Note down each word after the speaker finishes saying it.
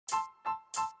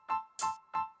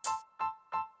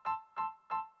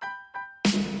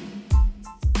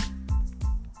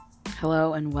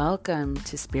Hello and welcome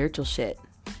to Spiritual Shit,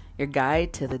 your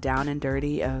guide to the down and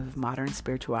dirty of modern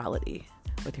spirituality,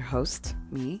 with your host,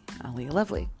 me, Aaliyah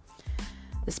Lovely.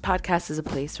 This podcast is a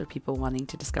place for people wanting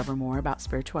to discover more about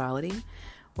spirituality,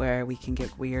 where we can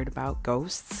get weird about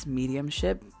ghosts,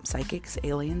 mediumship, psychics,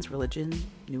 aliens, religion,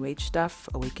 new age stuff,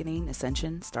 awakening,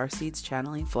 ascension, starseeds,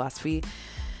 channeling, philosophy,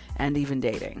 and even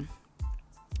dating.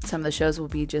 Some of the shows will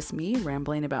be just me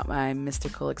rambling about my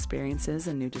mystical experiences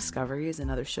and new discoveries,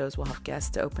 and other shows will have guests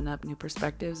to open up new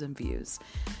perspectives and views.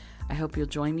 I hope you'll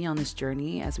join me on this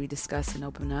journey as we discuss and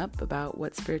open up about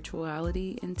what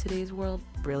spirituality in today's world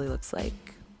really looks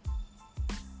like.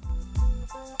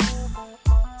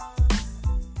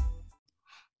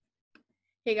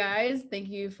 Hey guys, thank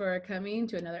you for coming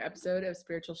to another episode of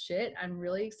Spiritual Shit. I'm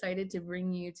really excited to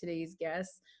bring you today's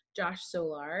guest. Josh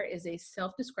Solar is a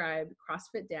self-described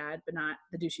CrossFit dad, but not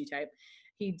the douchey type.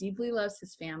 He deeply loves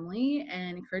his family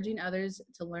and encouraging others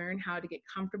to learn how to get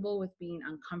comfortable with being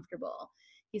uncomfortable.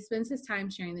 He spends his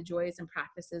time sharing the joys and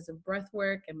practices of breath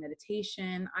work and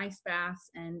meditation, ice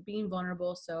baths, and being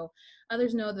vulnerable so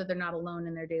others know that they're not alone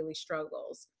in their daily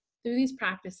struggles. Through these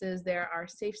practices, there are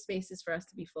safe spaces for us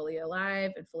to be fully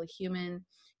alive and fully human.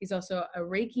 He's also a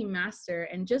Reiki master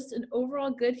and just an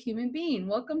overall good human being.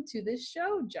 Welcome to this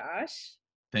show, Josh.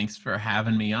 Thanks for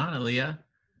having me on, Aaliyah.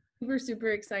 We're super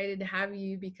excited to have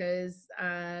you because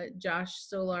Josh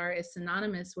Solar is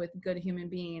synonymous with good human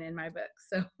being in my book.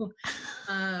 So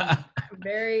I'm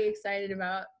very excited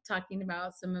about talking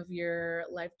about some of your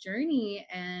life journey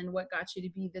and what got you to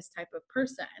be this type of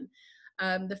person.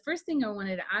 The first thing I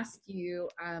wanted to ask you,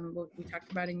 what we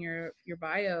talked about in your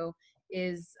bio,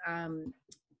 is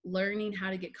learning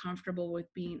how to get comfortable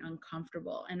with being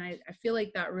uncomfortable. And I feel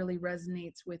like that really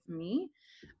resonates with me.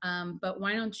 But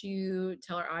why don't you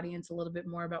tell our audience a little bit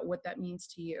more about what that means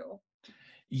to you?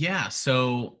 Yeah,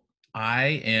 so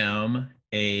I am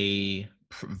a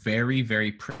very,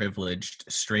 very privileged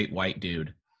straight white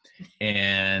dude.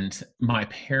 And my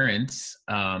parents,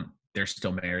 they're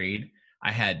still married.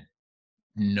 I had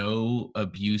no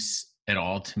abuse at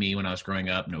all to me when I was growing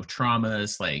up, no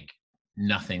traumas, like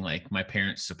nothing. Like my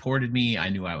parents supported me. I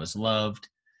knew I was loved.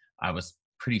 I was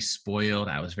pretty spoiled.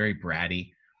 I was very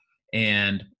bratty.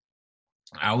 And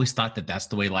I always thought that that's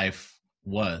the way life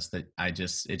was, that it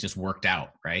just worked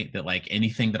out, right? That like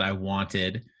anything that I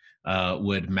wanted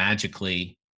would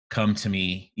magically come to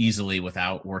me easily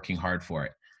without working hard for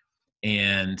it.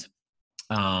 And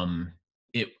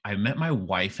I met my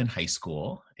wife in high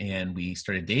school and we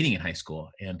started dating in high school.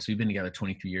 And so we've been together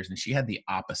 23 years and she had the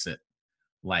opposite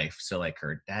life. So like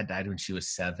her dad died when she was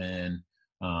 7.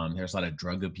 There's a lot of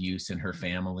drug abuse in her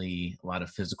family, a lot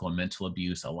of physical and mental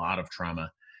abuse, a lot of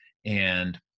trauma.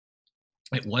 And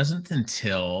it wasn't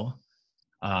until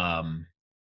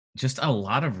just a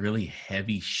lot of really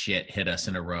heavy shit hit us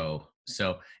in a row.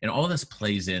 So, and all this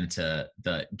plays into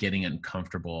the getting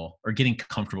uncomfortable or getting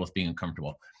comfortable with being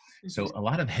uncomfortable. So a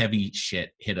lot of heavy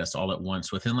shit hit us all at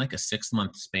once. Within like a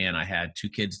 6-month span, I had 2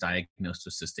 kids diagnosed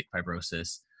with cystic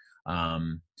fibrosis.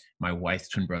 My wife's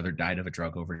twin brother died of a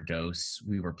drug overdose.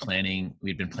 We'd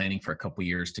been planning for a couple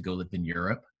years to go live in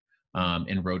Europe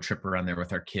and road trip around there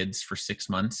with our kids for 6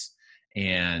 months.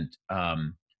 And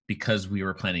because we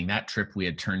were planning that trip, we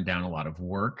had turned down a lot of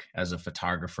work as a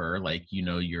photographer. Like,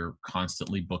 you're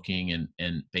constantly booking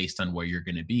and based on where you're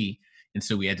going to be. And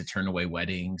so we had to turn away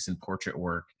weddings and portrait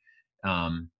work.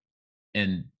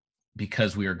 And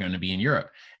because we were going to be in Europe.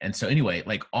 And so anyway,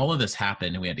 like all of this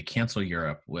happened and we had to cancel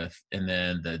Europe and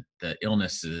then the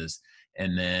illnesses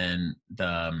and then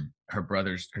her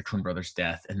twin brother's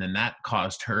death. And then that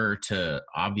caused her to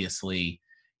obviously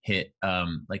hit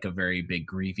like a very big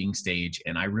grieving stage.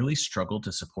 And I really struggled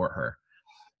to support her.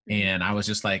 And I was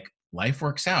just like, life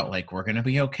works out. Like, we're going to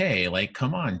be okay. Like,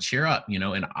 come on, cheer up,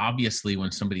 and obviously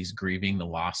when somebody's grieving the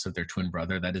loss of their twin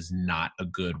brother, that is not a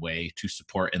good way to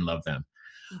support and love them.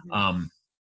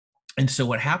 And so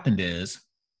what happened is,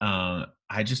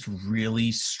 I just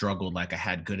really struggled. Like I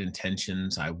had good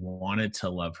intentions. I wanted to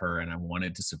love her and I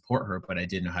wanted to support her, but I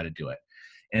didn't know how to do it.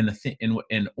 And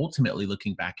and ultimately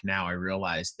looking back now, I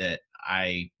realized that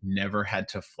I never had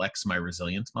to flex my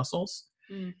resilience muscles.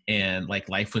 And like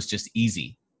life was just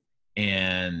easy.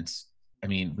 And I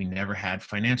mean, we never had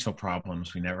financial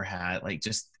problems. We never had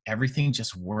just everything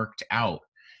just worked out.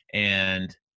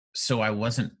 And so I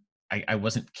wasn't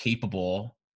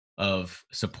capable of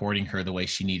supporting her the way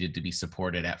she needed to be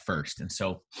supported at first. And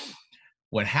so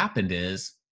what happened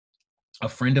is a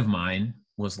friend of mine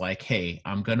was like, hey,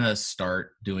 I'm going to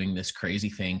start doing this crazy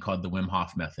thing called the Wim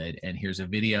Hof method. And here's a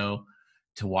video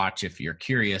to watch. If you're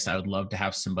curious, I would love to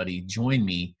have somebody join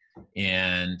me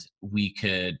and we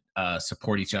could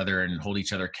support each other and hold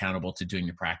each other accountable to doing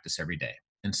the practice every day.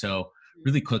 And so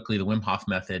really quickly, the Wim Hof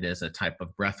method is a type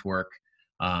of breath work.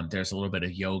 There's a little bit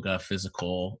of yoga,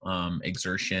 physical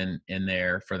exertion in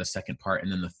there for the second part.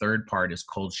 And then the third part is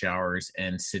cold showers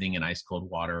and sitting in ice cold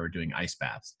water or doing ice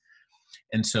baths.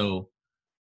 And so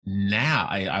now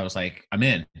I was like, I'm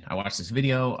in. I watched this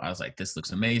video. I was like, this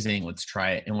looks amazing. Let's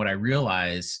try it. And what I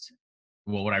realized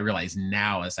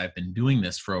now as I've been doing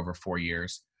this for over 4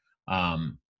 years,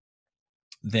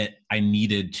 that I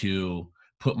needed to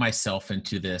put myself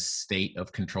into this state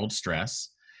of controlled stress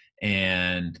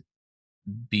and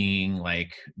being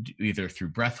like either through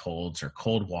breath holds or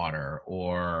cold water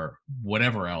or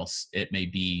whatever else it may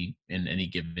be in any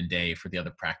given day for the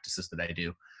other practices that I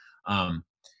do.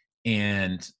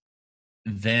 And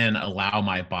then allow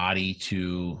my body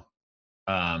to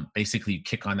basically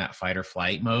kick on that fight or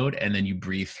flight mode, and then you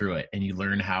breathe through it and you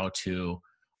learn how to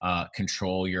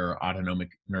control your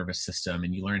autonomic nervous system,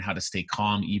 and you learn how to stay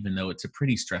calm even though it's a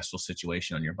pretty stressful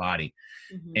situation on your body.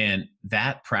 Mm-hmm. And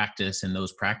that practice and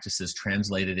those practices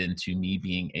translated into me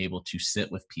being able to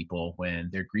sit with people when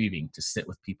they're grieving, to sit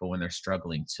with people when they're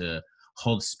struggling, to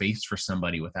hold space for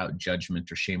somebody without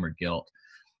judgment or shame or guilt.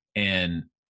 And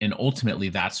ultimately,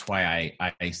 that's why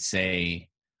I say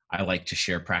I like to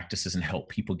share practices and help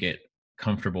people get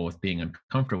comfortable with being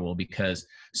uncomfortable, because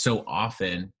so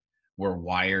often we're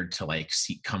wired to like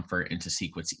seek comfort and to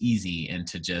seek what's easy and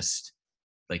to just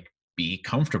like be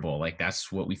comfortable. Like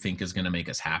that's what we think is going to make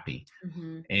us happy.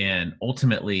 Mm-hmm. And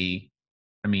ultimately,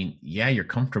 I mean, yeah, you're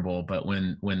comfortable, but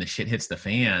when the shit hits the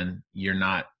fan, you're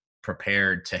not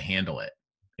prepared to handle it,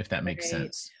 if that makes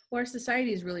sense. Well, our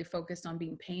society is really focused on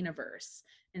being pain averse.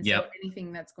 And so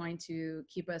anything that's going to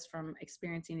keep us from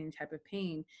experiencing any type of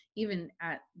pain, even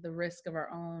at the risk of our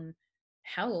own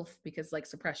health, because like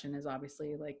suppression is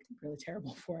obviously like really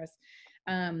terrible for us,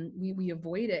 we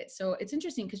avoid it. So it's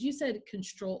interesting because you said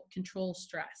control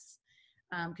stress,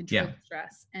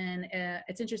 stress. And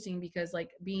it's interesting because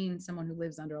like being someone who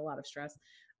lives under a lot of stress,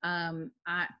 I'm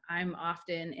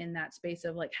often in that space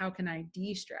of like, how can I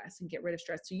de-stress and get rid of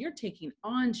stress? So you're taking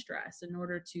on stress in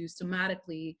order to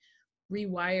somatically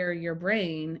rewire your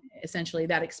brain, essentially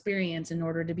that experience, in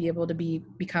order to be able to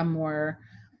become more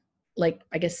like,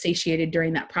 I guess, satiated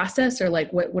during that process, or like,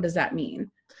 what does that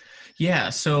mean? Yeah.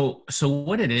 So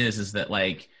what it is that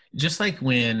like, just like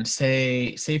when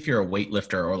say if you're a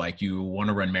weightlifter or like you want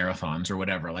to run marathons or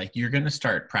whatever, like you're going to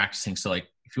start practicing. So like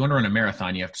if you want to run a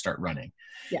marathon, you have to start running.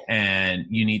 Yeah. And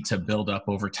you need to build up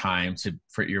over time so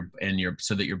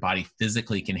that your body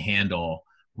physically can handle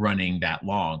running that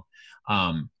long.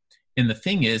 And the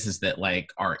thing is that like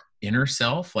our inner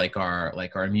self, like our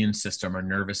immune system, our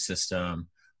nervous system,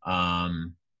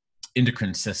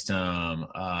 endocrine system,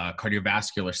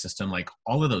 cardiovascular system, like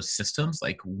all of those systems,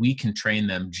 like we can train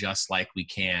them just like we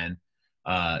can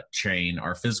train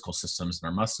our physical systems and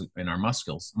our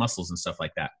muscles and stuff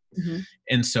like that. Mm-hmm.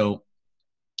 And so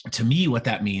to me, what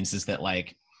that means is that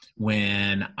like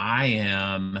when I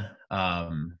am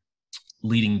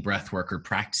leading breath work or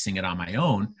practicing it on my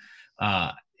own,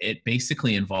 it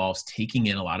basically involves taking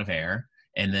in a lot of air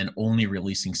and then only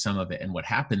releasing some of it. And what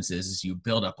happens is you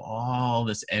build up all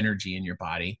this energy in your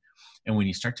body. And when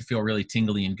you start to feel really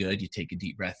tingly and good, you take a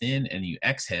deep breath in and you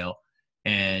exhale,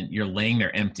 and you're laying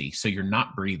there empty. So you're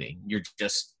not breathing. You're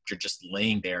just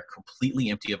laying there completely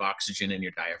empty of oxygen in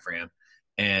your diaphragm.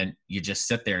 And you just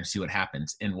sit there and see what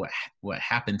happens. And what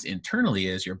happens internally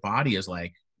is your body is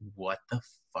like, what the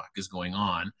fuck is going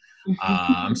on?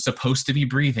 I'm supposed to be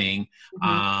breathing.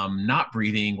 Not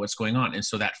breathing. What's going on? And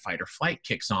so that fight or flight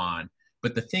kicks on.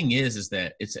 But the thing is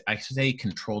that I say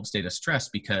controlled state of stress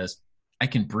because I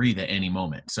can breathe at any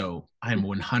moment. So I'm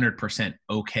 100%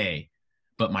 okay,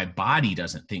 but my body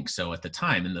doesn't think so at the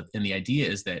time. And the idea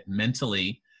is that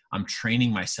mentally I'm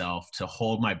training myself to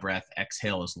hold my breath,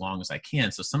 exhale as long as I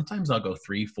can. So sometimes I'll go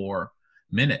 3-4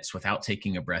 minutes without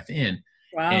taking a breath in.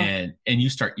 Wow. And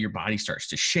your body starts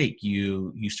to shake.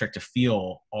 You start to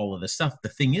feel all of this stuff. The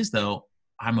thing is though,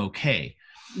 I'm okay.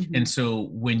 Mm-hmm. And so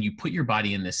when you put your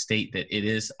body in this state that it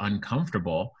is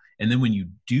uncomfortable, and then when you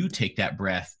do take that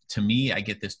breath, to me, I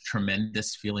get this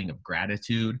tremendous feeling of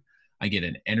gratitude. I get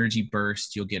an energy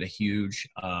burst. You'll get a huge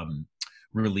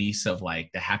release of like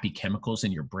the happy chemicals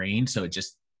in your brain. So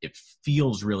it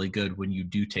feels really good when you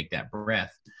do take that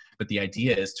breath. But the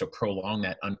idea is to prolong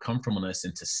that uncomfortableness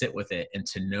and to sit with it and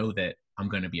to know that I'm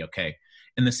going to be okay.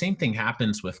 And the same thing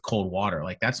happens with cold water.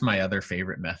 Like that's my other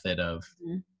favorite method of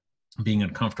being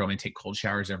uncomfortable. I take cold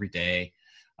showers every day.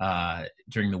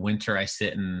 During the winter, I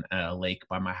sit in a lake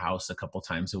by my house a couple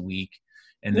times a week.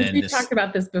 And Which then we've talked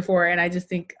about this before, and I just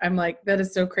think I'm like, that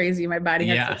is so crazy. My body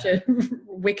has yeah. such a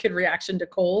wicked reaction to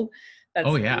cold. That's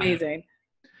Oh yeah. amazing.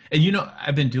 And you know,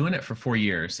 I've been doing it for 4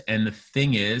 years. And the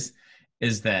thing is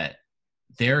that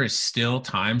there is still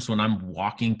times when I'm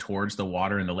walking towards the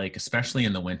water in the lake, especially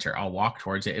in the winter. I'll walk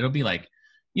towards it. It'll be like,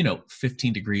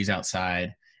 15 degrees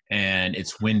outside and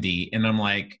it's windy. And I'm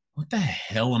like, what the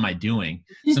hell am I doing?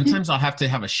 Sometimes I'll have to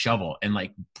have a shovel and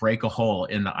like break a hole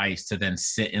in the ice to then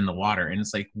sit in the water. And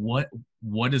it's like,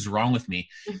 what is wrong with me?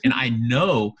 And I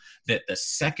know that the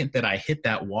second that I hit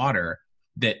that water,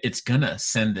 that it's going to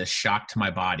send this shock to my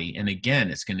body. And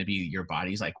again, it's going to be your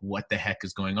body's like, what the heck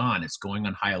is going on? It's going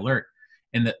on high alert.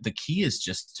 And the key is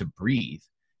just to breathe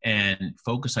and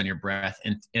focus on your breath.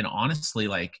 And honestly,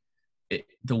 like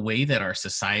the way that our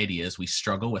society is, we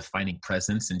struggle with finding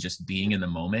presence and just being in the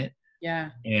moment. Yeah.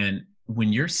 And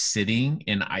when you're sitting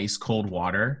in ice cold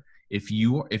water, if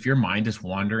your mind is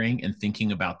wandering and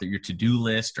thinking about your to-do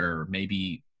list, or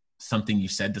maybe something you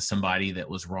said to somebody that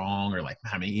was wrong, or like,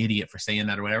 I'm an idiot for saying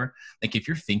that or whatever. Like if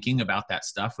you're thinking about that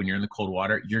stuff when you're in the cold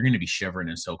water, you're going to be shivering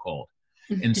and so cold.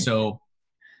 And so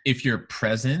if you're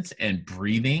present and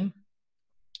breathing,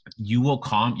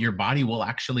 your body will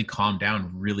actually calm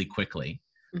down really quickly.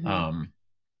 Mm-hmm.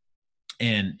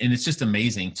 And it's just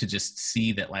amazing to just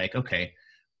see that, like, okay,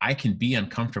 I can be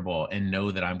uncomfortable and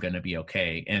know that I'm going to be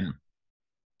okay. And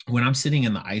when I'm sitting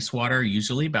in the ice water,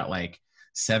 usually about like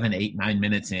 7, 8, 9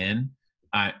 minutes in,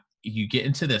 you get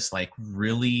into this like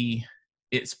really,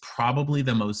 it's probably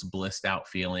the most blissed out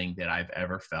feeling that I've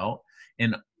ever felt.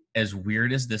 And as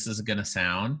weird as this is going to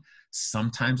sound,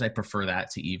 sometimes I prefer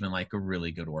that to even like a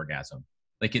really good orgasm.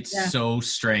 Like it's so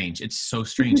strange. It's so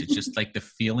strange. It's just like the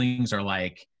feelings are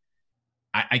like,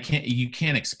 you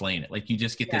can't explain it. Like you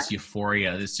just get this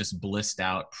euphoria, this just blissed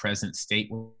out present state.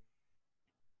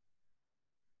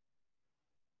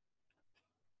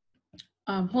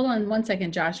 Hold on one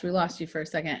second, Josh. We lost you for a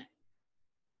second.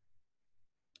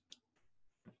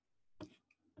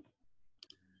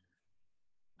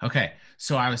 Okay.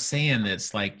 So I was saying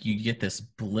that's like you get this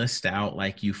blissed out,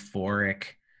 like euphoric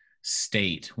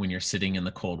state when you're sitting in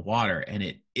the cold water, and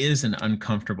it is an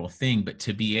uncomfortable thing, but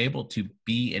to be able to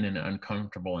be in an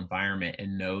uncomfortable environment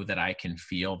and know that I can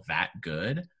feel that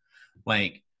good,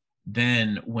 like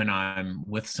then when I'm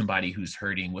with somebody who's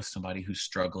hurting, with somebody who's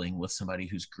struggling, with somebody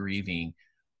who's grieving,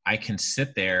 I can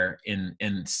sit there in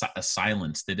a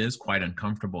silence that is quite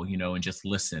uncomfortable, and just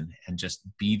listen and just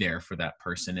be there for that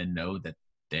person and know that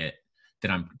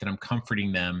I'm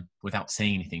comforting them without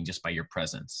saying anything, just by your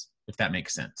presence, if that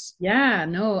makes sense. Yeah,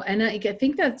 no. And I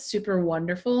think that's super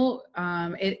wonderful.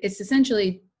 It's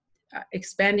essentially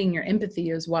expanding your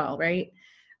empathy as well, right?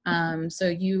 So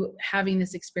you having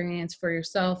this experience for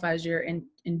yourself as you're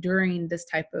enduring this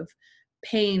type of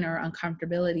pain or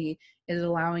uncomfortability is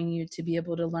allowing you to be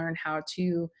able to learn how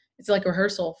to, it's like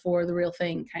rehearsal for the real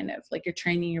thing, kind of like you're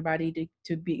training your body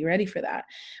to be ready for that.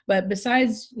 But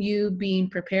besides you being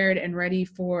prepared and ready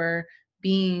for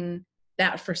being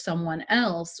that for someone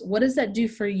else, what does that do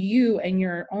for you and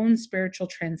your own spiritual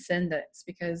transcendence?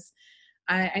 Because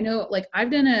I know, like,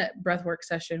 I've done a breathwork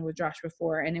session with Josh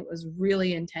before, and it was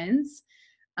really intense.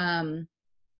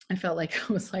 I felt like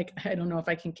I was like, I don't know if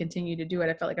I can continue to do it.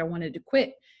 I felt like I wanted to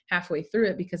quit halfway through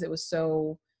it because it was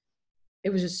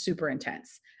just super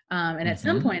intense. And at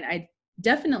some point I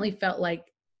definitely felt like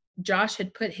Josh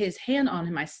had put his hand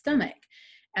on my stomach,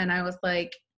 and I was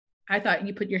like, I thought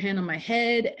you put your hand on my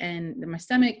head and my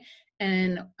stomach.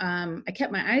 And I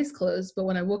kept my eyes closed, but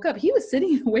when I woke up, he was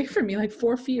sitting away from me, like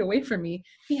 4 feet away from me.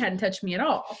 He hadn't touched me at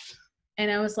all. And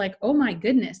I was like, oh my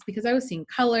goodness, because I was seeing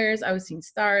colors, I was seeing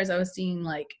stars, I was seeing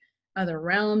like other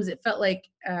realms. It felt like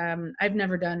I've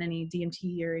never done any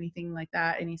DMT or anything like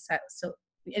that, so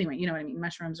anyway, you know what I mean,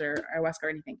 mushrooms or ayahuasca or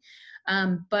anything.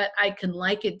 But I can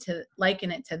liken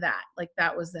it to that. Like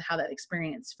that was how that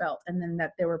experience felt. And then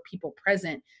that there were people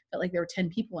present, felt like there were 10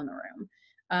 people in the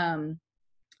room.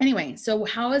 Anyway, so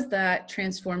how has that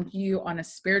transformed you on a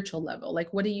spiritual level?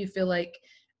 Like, what do you feel like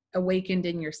awakened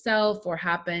in yourself or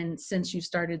happened since you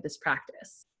started this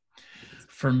practice?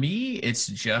 For me, it's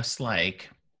just like,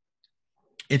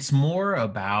 it's more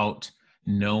about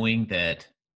knowing that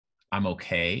I'm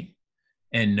okay,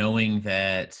 and knowing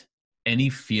that any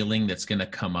feeling that's going to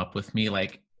come up with me,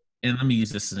 like, and let me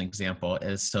use this as an example,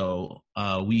 so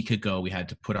a week ago, we had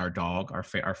to put our dog, our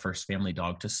first family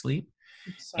dog, to sleep.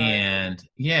 And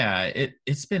yeah,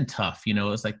 it's been tough. It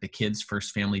was like the kid's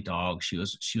first family dog. She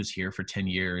was here for 10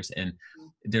 years. And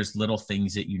there's little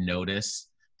things that you notice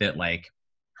that, like,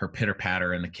 her pitter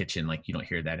patter in the kitchen, like you don't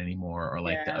hear that anymore. Or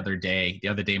like Yeah. the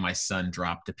other day, my son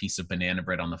dropped a piece of banana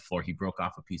bread on the floor. He broke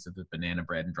off a piece of the banana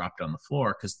bread and dropped it on the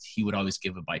floor because he would always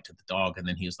give a bite to the dog. And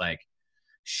then he was like,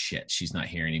 shit, she's not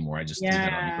here anymore. I just threw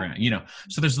that on the ground, you know?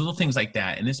 So there's little things like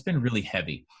that. And it's been really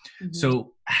heavy. Mm-hmm.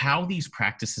 So how these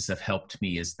practices have helped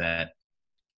me is that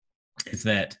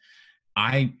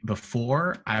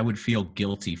before I would feel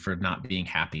guilty for not being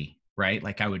happy, right?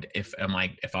 Like if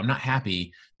I'm not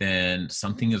happy, then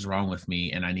something is wrong with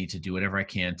me and I need to do whatever I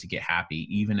can to get happy,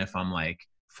 even if I'm like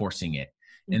forcing it.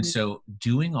 Mm-hmm. And so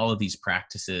doing all of these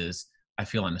practices, I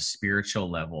feel on a spiritual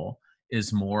level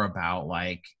is more about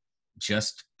like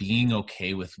just being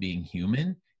okay with being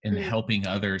human and mm-hmm. helping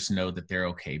others know that they're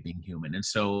okay being human. And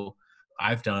so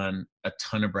I've done a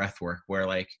ton of breath work where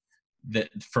like that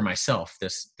for myself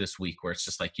this week, where it's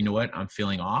just like, you know what, I'm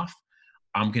feeling off.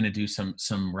 I'm going to do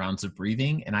some rounds of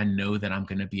breathing and I know that I'm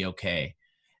going to be okay.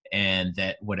 And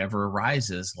that whatever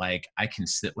arises, like I can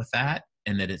sit with that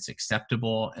and that it's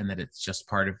acceptable and that it's just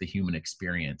part of the human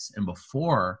experience. And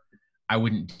before I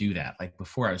wouldn't do that. Like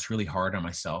before I was really hard on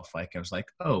myself. Like I was like,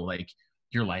 oh, like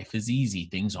your life is easy.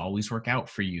 Things always work out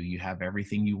for you. You have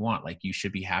everything you want. Like you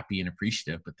should be happy and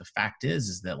appreciative. But the fact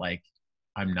is that like,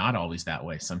 I'm not always that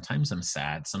way. Sometimes I'm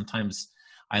sad. Sometimes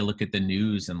I look at the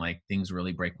news and like things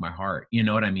really break my heart. You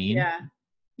know what I mean? Yeah.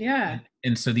 Yeah.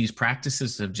 And so these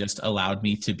practices have just allowed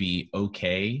me to be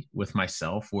okay with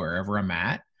myself wherever I'm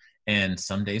at. And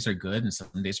some days are good and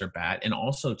some days are bad. And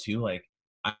also too, like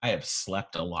I have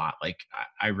slept a lot. Like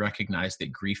I recognize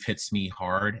that grief hits me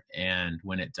hard. And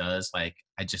when it does, like,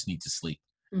 I just need to sleep.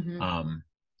 Mm-hmm.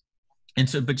 And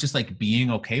so, but just like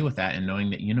being okay with that and knowing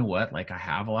that, you know what, like I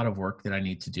have a lot of work that I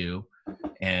need to do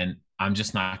and I'm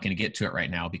just not going to get to it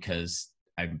right now because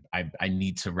I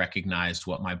need to recognize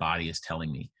what my body is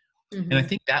telling me. Mm-hmm. And I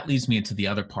think that leads me into the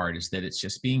other part is that it's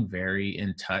just being very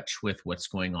in touch with what's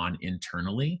going on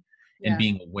internally and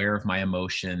being aware of my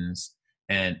emotions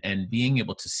and being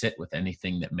able to sit with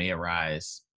anything that may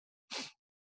arise.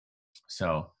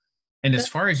 So, and as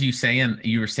far as you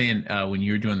were saying when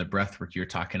you were doing the breath work, you were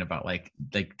talking about like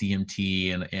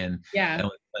DMT and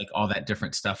like all that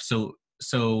different stuff.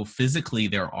 So physically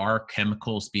there are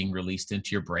chemicals being released into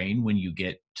your brain when you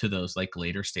get to those like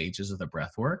later stages of the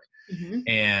breath work. Mm-hmm.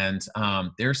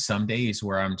 And there's some days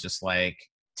where I'm just like,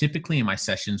 typically in my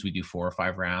sessions, we do 4 or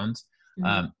 5 rounds.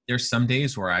 Mm-hmm. There's some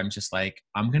days where I'm just like,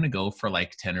 I'm going to go for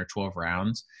like 10 or 12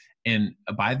 rounds. And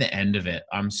by the end of it,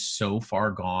 I'm so far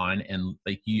gone. And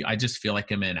like I just feel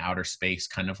like I'm in outer space,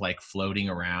 kind of like floating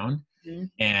around. Mm-hmm.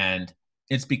 And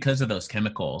it's because of those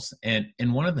chemicals. And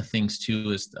one of the things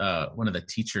too is one of the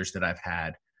teachers that I've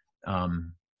had,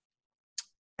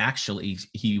 actually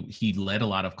he led a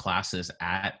lot of classes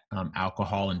at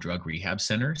alcohol and drug rehab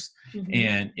centers. Mm-hmm.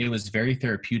 And it was very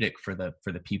therapeutic for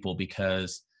the people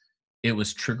because it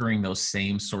was triggering those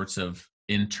same sorts of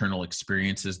internal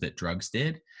experiences that drugs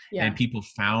did. Yeah. And people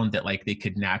found that like they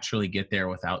could naturally get there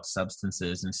without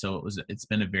substances. And so it's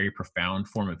been a very profound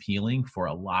form of healing for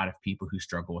a lot of people who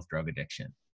struggle with drug addiction.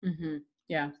 Mm-hmm.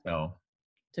 Yeah. So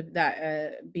to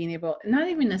that, being able, not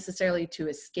even necessarily to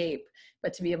escape,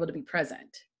 but to be able to be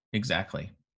present. Exactly.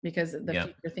 Because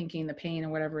you're thinking the pain or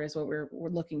whatever is what we're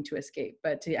looking to escape,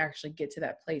 but to actually get to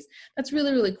that place. That's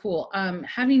really, really cool.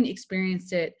 Having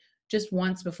experienced it just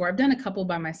once before, I've done a couple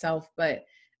by myself, but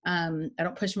I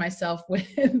don't push myself with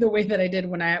the way that I did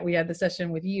when we had the session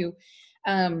with you.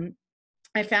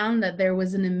 I found that there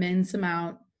was an immense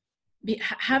amount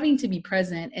having to be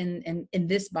present in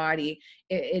this body.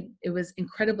 It was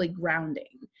incredibly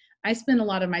grounding. I spend a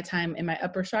lot of my time in my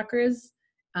upper chakras,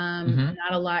 mm-hmm.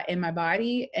 not a lot in my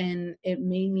body. And it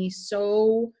made me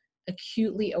so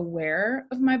acutely aware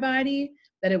of my body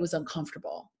that it was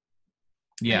uncomfortable.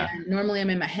 Yeah. And normally I'm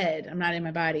in my head, I'm not in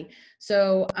my body.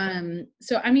 So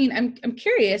I mean, I'm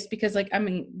curious because like, I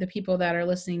mean, the people that are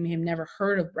listening may have never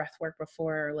heard of breath work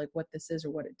before, or like what this is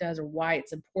or what it does or why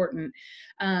it's important.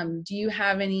 Do you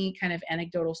have any kind of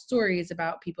anecdotal stories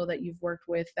about people that you've worked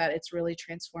with that it's really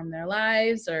transformed their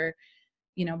lives, or,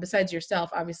 you know, besides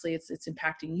yourself, obviously it's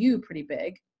impacting you pretty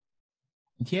big.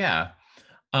 Yeah.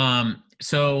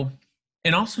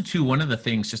 And also too, one of the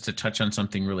things, just to touch on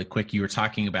something really quick, you were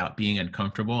talking about being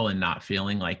uncomfortable and not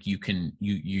feeling like you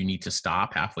need to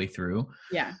stop halfway through.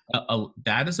 Yeah.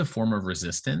 That is a form of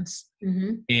resistance.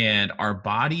 Mm-hmm. And our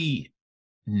body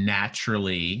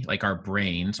naturally, like our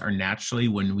brains are naturally,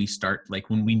 when we start,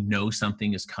 like when we know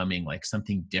something is coming, like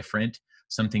something different,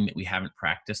 something that we haven't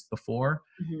practiced before,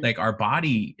 mm-hmm. like our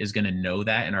body is going to know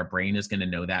that and our brain is going to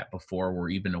know that before we're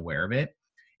even aware of it.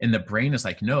 And the brain is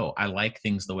like, no, I like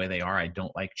things the way they are. I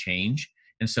don't like change.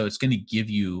 And so it's going to give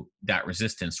you that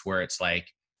resistance where it's like,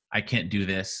 I can't do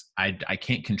this. I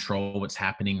can't control what's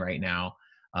happening right now.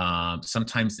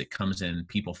 Sometimes it comes in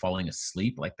people falling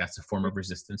asleep, like that's a form of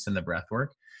resistance in the breath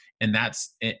work. And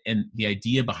and the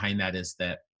idea behind that is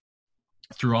that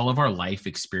through all of our life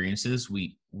experiences,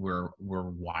 we're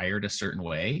wired a certain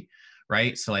way,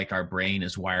 right? So like our brain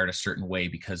is wired a certain way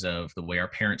because of the way our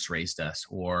parents raised us,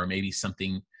 or maybe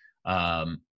something,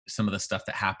 some of the stuff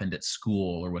that happened at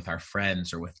school or with our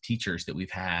friends or with teachers that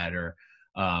we've had, or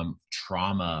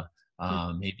trauma.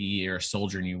 Maybe you're a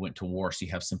soldier and you went to war, so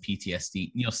you have some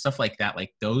PTSD, stuff like that.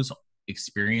 Like those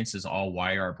experiences all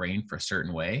wire our brain for a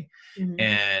certain way.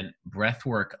 And breath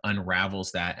work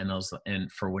unravels that,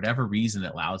 and for whatever reason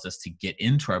it allows us to get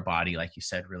into our body, like you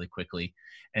said, really quickly.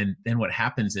 And then what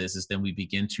happens is then we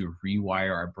begin to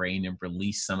rewire our brain and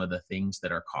release some of the things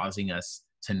that are causing us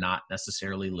to not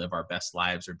necessarily live our best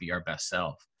lives or be our best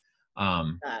self.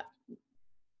 Love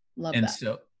and that.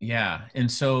 So yeah,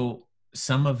 and so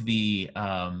some of the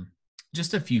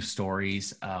just a few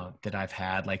stories that I've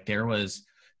had, like there was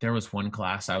one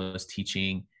class I was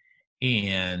teaching,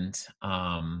 and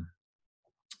one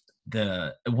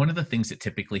of the things that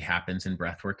typically happens in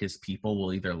breathwork is people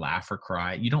will either laugh or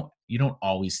cry. You don't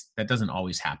always, that doesn't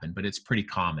always happen, but it's pretty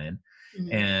common.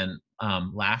 And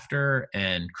laughter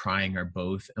and crying are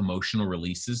both emotional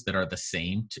releases that are the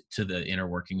same to the inner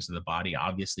workings of the body.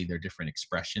 Obviously they're different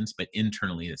expressions, but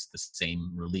internally it's the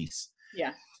same release.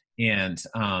 Yeah. And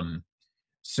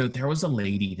so there was a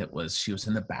lady she was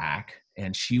in the back,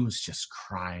 and she was just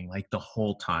crying like the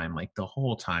whole time,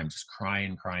 just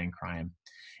crying.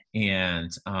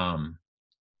 And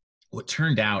what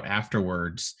turned out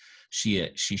afterwards, she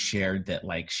shared that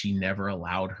like she never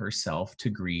allowed herself to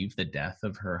grieve the death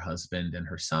of her husband and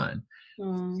her son.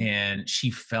 And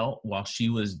she felt while she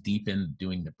was deep in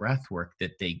doing the breath work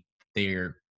that they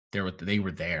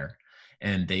were there,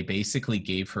 and they basically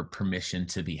gave her permission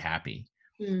to be happy.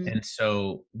 And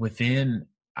so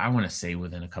I want to say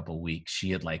within a couple of weeks,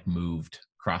 she had like moved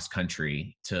cross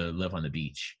country to live on the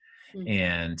beach.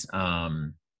 And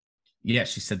yeah,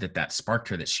 she said that sparked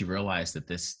her, that she realized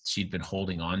that she'd been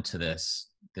holding on to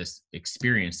this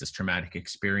experience, this traumatic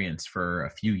experience, for a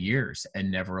few years,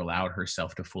 and never allowed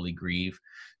herself to fully grieve,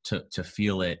 to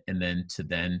feel it, and then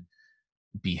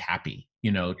be happy.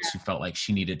 She felt like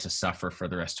she needed to suffer for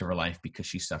the rest of her life because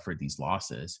she suffered these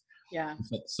losses. Yeah.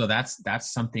 So that's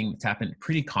something that's happened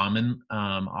pretty common.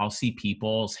 I'll see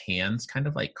people's hands kind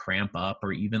of like cramp up,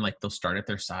 or even like they'll start at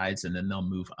their sides and then they'll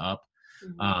move up,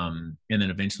 and then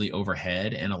eventually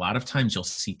overhead. And a lot of times you'll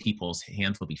see people's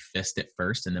hands will be fist at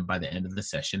first, and then by the end of the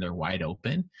session they're wide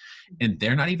open, and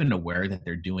they're not even aware that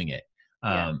they're doing it.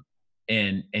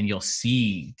 And you'll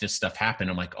see this stuff happen.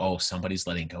 I'm like, oh, somebody's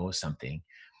letting go of something.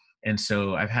 And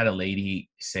so I've had a lady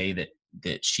say that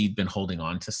she'd been holding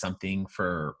on to something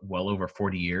for well over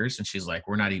 40 years. And she's like,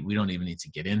 we don't even need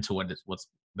to get into what's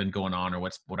been going on, or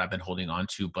what I've been holding on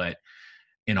to. But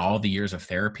in all the years of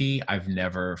therapy, I've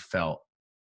never felt,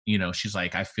 she's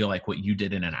like, I feel like what you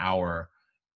did in an hour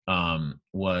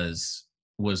was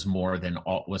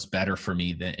better for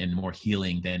me and more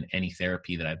healing than any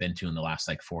therapy that I've been to in the last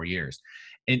like 4 years.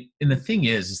 And the thing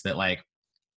is that like,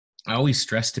 I always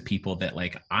stress to people that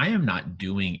like, I am not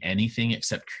doing anything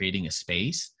except creating a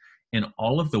space, and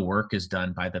all of the work is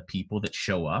done by the people that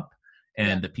show up,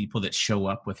 and the people that show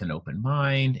up with an open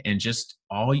mind, and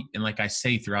and like I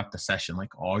say throughout the session,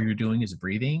 like all you're doing is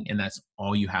breathing, and that's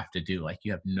all you have to do. Like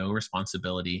you have no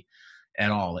responsibility at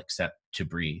all except to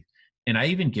breathe. And I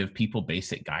even give people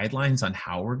basic guidelines on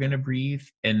how we're going to breathe.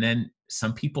 And then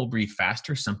some people breathe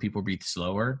faster, some people breathe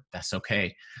slower. That's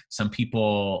okay. Some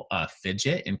people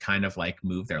fidget and kind of like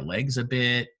move their legs a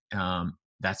bit.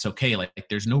 That's okay. Like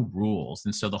there's no rules.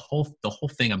 And so the whole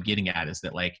thing I'm getting at is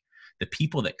that like the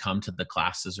people that come to the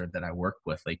classes or that I work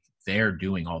with, like they're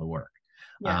doing all the work.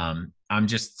 I'm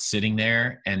just sitting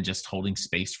there and just holding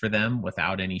space for them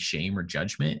without any shame or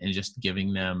judgment, and just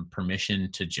giving them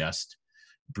permission to just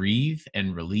breathe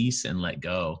and release and let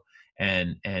go,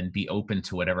 and be open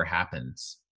to whatever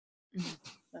happens.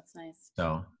 That's nice.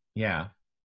 So yeah,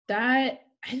 that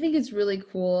I think it's really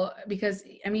cool, because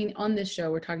I mean, on this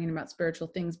show we're talking about spiritual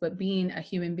things, but being a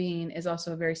human being is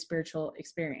also a very spiritual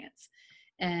experience,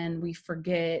 and we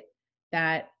forget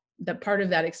that the part of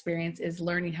that experience is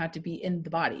learning how to be in the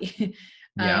body.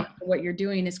 What you're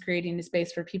doing is creating a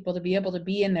space for people to be able to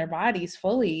be in their bodies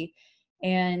fully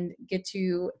and get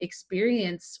to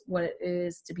experience what it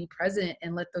is to be present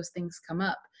and let those things come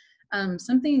up.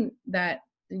 Something that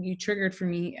you triggered for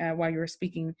me while you were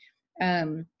speaking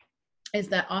is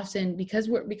that often because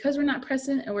we're not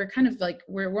present, and we're kind of like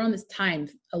we're on this time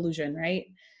illusion, right?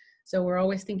 So we're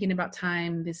always thinking about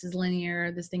time. This is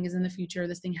linear. This thing is in the future.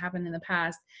 This thing happened in the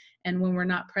past. And when we're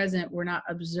not present, we're not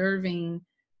observing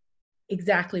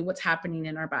exactly what's happening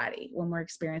in our body when we're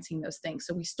experiencing those things.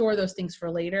 So we store those things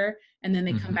for later, and then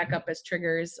they come back up as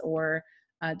triggers or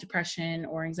depression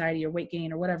or anxiety or weight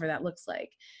gain or whatever that looks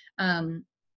like.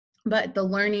 But the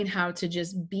learning how to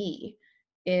just be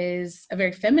is a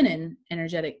very feminine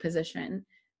energetic position,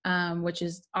 which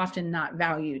is often not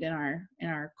valued in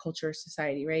our culture,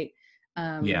 society, right?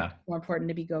 More important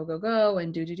to be go, go, go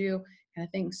and do kind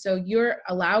of thing. So you're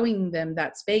allowing them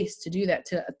that space to do that,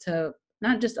 to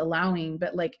not just allowing,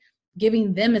 but like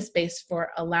giving them a space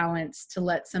for allowance to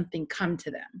let something come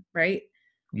to them, right?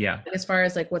 Yeah. As far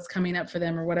as like what's coming up for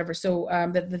them or whatever. So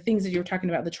the things that you were talking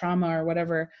about, the trauma or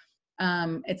whatever,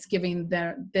 it's giving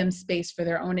them space for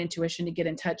their own intuition to get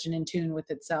in touch and in tune with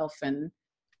itself and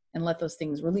let those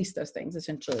things release those things,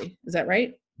 essentially. Is that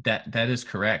right? That is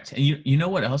correct. And you know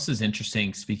what else is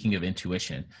interesting? Speaking of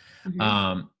intuition,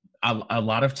 a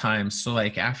lot of times, so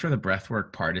like after the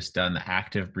breathwork part is done, the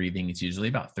active breathing is usually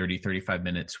about 35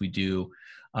 minutes. We do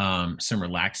some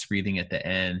relaxed breathing at the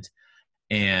end,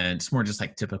 and it's more just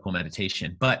like typical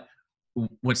meditation. But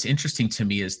what's interesting to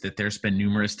me is that there's been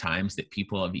numerous times that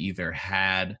people have either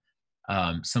had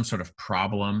some sort of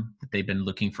problem that they've been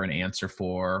looking for an answer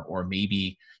for, or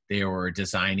maybe they were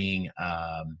designing,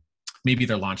 maybe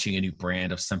they're launching a new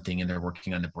brand of something and they're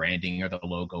working on the branding or the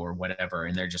logo or whatever,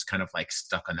 and they're just kind of like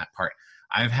stuck on that part.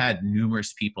 I've had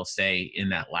numerous people say in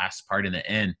that last part in the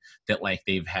end that like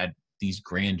they've had these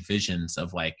grand visions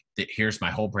of like, that here's my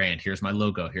whole brand, here's my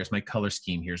logo, here's my color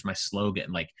scheme, here's my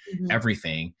slogan, like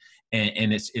everything.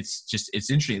 And it's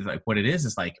interesting. Like what it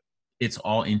is like, it's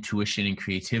all intuition and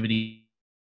creativity.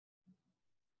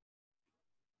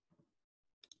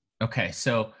 Okay.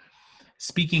 So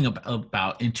speaking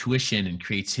about intuition and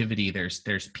creativity,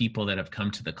 there's people that have come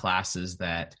to the classes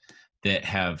that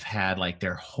have had like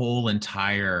their whole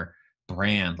entire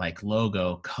brand, like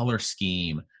logo, color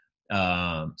scheme,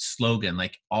 slogan,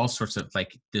 like all sorts of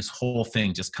like this whole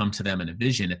thing just come to them in a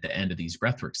vision at the end of these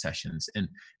breathwork sessions. And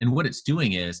what it's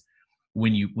doing is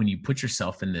when you put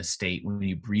yourself in this state, when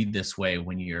you breathe this way,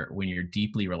 when you're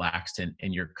deeply relaxed and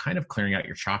you're kind of clearing out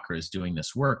your chakras doing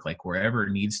this work, like wherever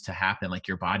it needs to happen, like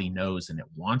your body knows and it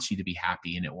wants you to be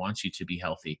happy and it wants you to be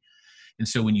healthy. And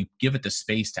so when you give it the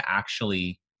space to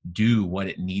actually do what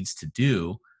it needs to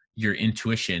do, your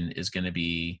intuition is going to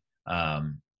be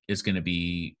kind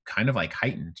of like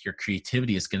heightened. Your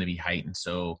creativity is going to be heightened.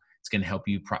 So it's going to help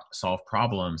you solve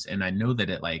problems. And I know that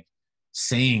it like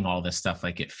saying all this stuff,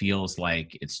 like it feels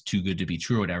like it's too good to be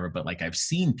true or whatever. But like I've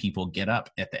seen people get up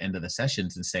at the end of the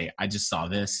sessions and say, I just saw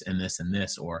this and this and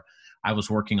this, or I was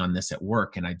working on this at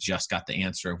work and I just got the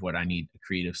answer of what I need, a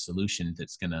creative solution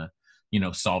that's going to,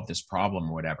 solve this problem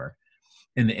or whatever.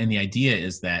 And the idea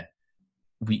is that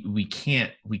we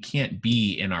can't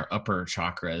be in our upper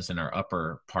chakras and our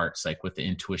upper parts, like with the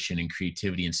intuition and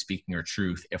creativity and speaking our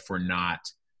truth, if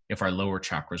our lower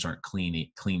chakras aren't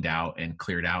cleaned out and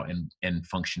cleared out and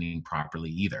functioning properly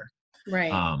either.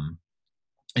 Right.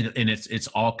 And it's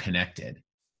all connected.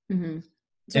 Mm-hmm.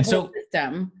 And so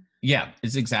system. Yeah,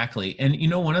 it's exactly. And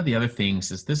one of the other things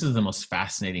is, this is the most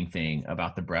fascinating thing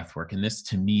about the breath work. And this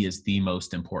to me is the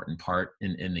most important part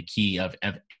in the key of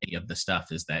any of the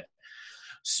stuff, is that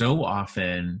so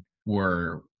often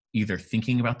we're either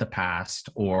thinking about the past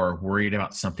or worried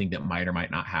about something that might or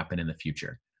might not happen in the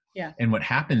future. Yeah. And what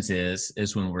happens is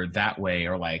when we're that way,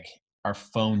 or like our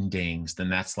phone dings, then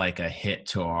that's like a hit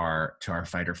to our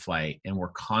fight or flight. And we're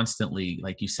constantly,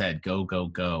 like you said, go, go,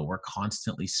 go. We're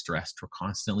constantly stressed. We're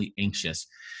constantly anxious.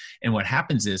 And what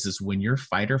happens is when you're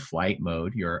fight or flight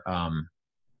mode,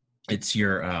 it's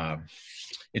your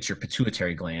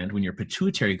pituitary gland. When your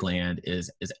pituitary gland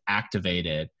is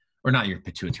activated, or not your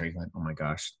pituitary gland. Oh my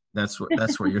gosh. That's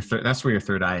where your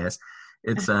third eye is.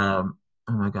 It's, oh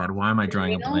my God, why am I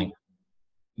drawing a blank?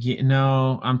 Yeah,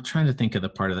 no, I'm trying to think of the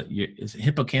part of is it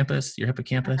hippocampus? Your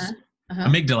hippocampus?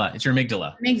 Amygdala. It's your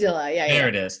amygdala. Amygdala, yeah. There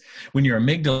it is. When your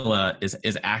amygdala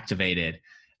is activated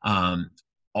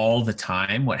all the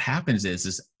time, what happens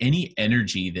is any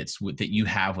energy that you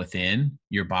have within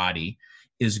your body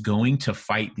is going to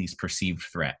fight these perceived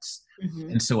threats.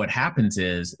 Mm-hmm. And so what happens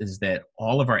is that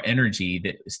all of our energy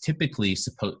that is typically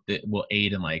that will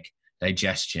aid in like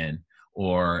digestion,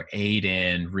 or aid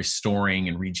in restoring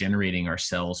and regenerating our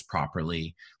cells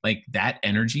properly, like that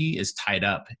energy is tied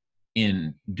up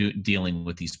in dealing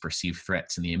with these perceived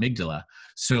threats in the amygdala.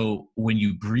 So when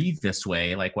you breathe this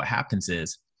way, like what happens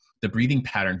is the breathing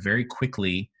pattern very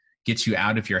quickly gets you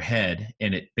out of your head,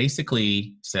 and it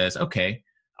basically says, okay,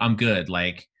 I'm good.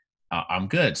 Like I'm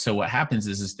good. So what happens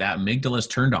is that amygdala is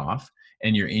turned off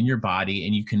and you're in your body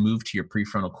and you can move to your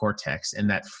prefrontal cortex, and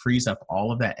that frees up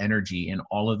all of that energy and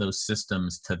all of those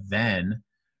systems to then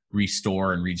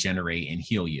restore and regenerate and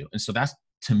heal you. And so that's,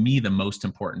 to me, the most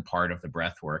important part of the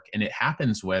breath work. And it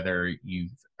happens whether you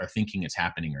are thinking it's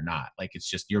happening or not. Like, it's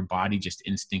just your body just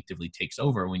instinctively takes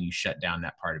over when you shut down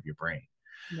that part of your brain.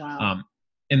 Wow.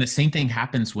 And the same thing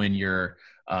happens when you're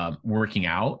working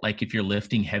out. Like if you're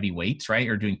lifting heavy weights, right,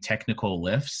 or doing technical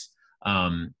lifts,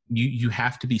 you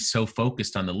have to be so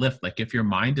focused on the lift. Like if your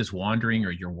mind is wandering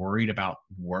or you're worried about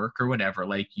work or whatever,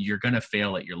 like you're going to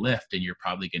fail at your lift and you're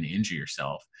probably going to injure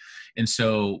yourself. And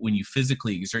so when you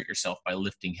physically exert yourself by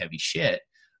lifting heavy shit,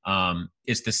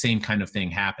 it's the same kind of thing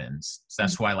happens. So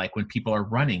that's why, like when people are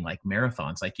running like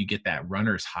marathons, like you get that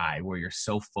runner's high where you're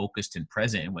so focused and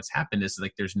present. And what's happened is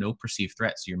like there's no perceived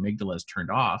threat. So your amygdala is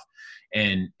turned off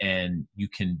and you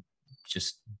can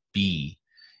just be.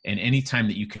 And anytime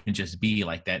that you can just be,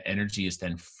 like, that energy is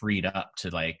then freed up to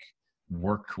like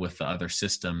work with the other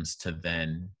systems to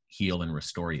then heal and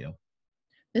restore you.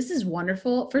 This is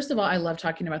wonderful. First of all, I love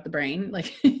talking about the brain.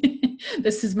 Like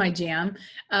this is my jam,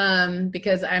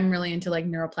 because I'm really into like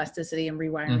neuroplasticity and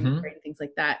rewiring the brain, things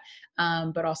like that.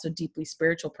 But also deeply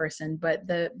spiritual person. But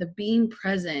the being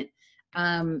present,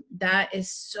 that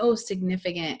is so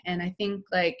significant. And I think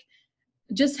like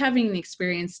just having the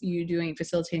experience you doing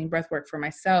facilitating breath work for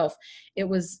myself, it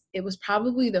was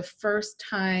probably the first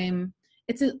time.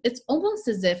 It's almost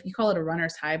as if you call it a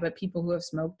runner's high, but people who have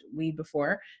smoked weed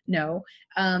before know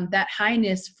that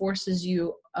highness forces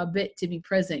you a bit to be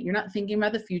present. You're not thinking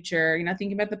about the future. You're not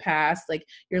thinking about the past. Like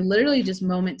you're literally just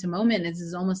moment to moment.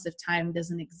 It's almost as if time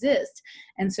doesn't exist.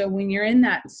 And so when you're in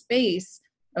that space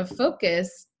of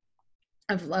focus,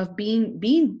 of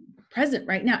being present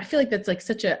right now, I feel like that's like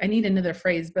I need another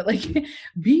phrase, but like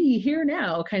be here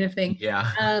now kind of thing.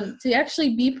 Yeah. To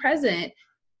actually be present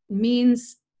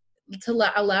means to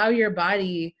allow your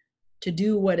body to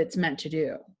do what it's meant to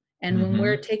do. And when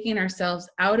we're taking ourselves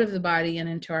out of the body and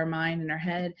into our mind and our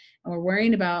head, and we're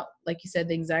worrying about, like you said,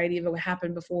 the anxiety of what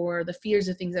happened before, the fears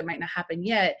of things that might not happen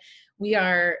yet, we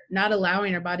are not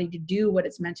allowing our body to do what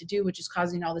it's meant to do, which is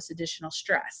causing all this additional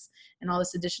stress. And all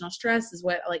this additional stress is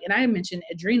what, like, and I mentioned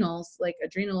adrenals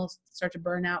start to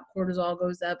burn out, cortisol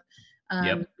goes up.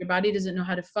 Your body doesn't know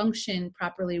how to function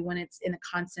properly when it's in a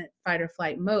constant fight or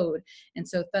flight mode. And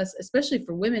so thus, especially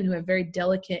for women who have very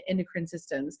delicate endocrine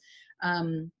systems,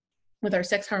 with our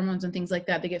sex hormones and things like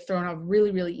that, they get thrown off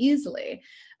really, really easily,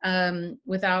 and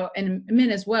men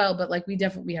as well, but like we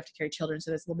have to carry children. So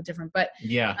that's a little bit different, but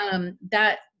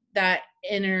that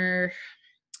inner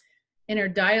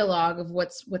dialogue of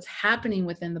what's happening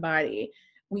within the body,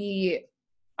 we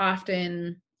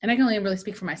often, and I can only really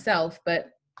speak for myself, but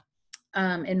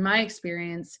in my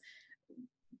experience,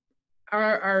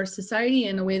 our society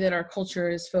and the way that our culture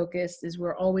is focused is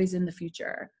we're always in the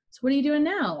future. So what are you doing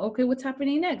now? Okay, what's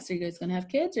happening next? Are you guys going to have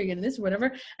kids? Are you going to this or whatever?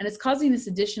 And it's causing this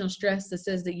additional stress that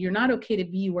says that you're not okay to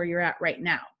be where you're at right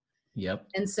now. Yep.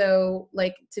 And so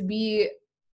like to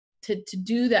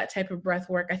do that type of breath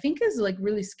work, I think is like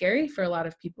really scary for a lot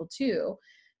of people too,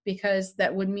 because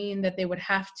that would mean that they would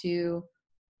have to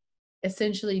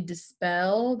essentially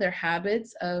dispel their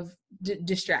habits of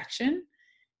distraction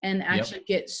and actually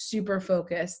get super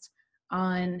focused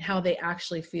on how they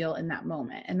actually feel in that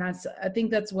moment. And I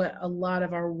think that's what a lot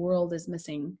of our world is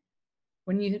missing.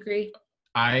 Wouldn't you agree?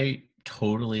 I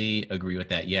totally agree with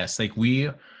that. Yes. Like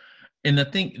and the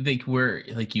thing, like we're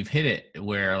like, you've hit it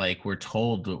where like, we're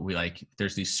told that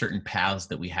there's these certain paths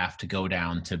that we have to go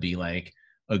down to be like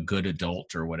a good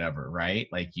adult or whatever, right?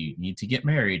 Like you need to get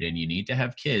married and you need to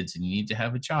have kids and you need to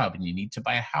have a job and you need to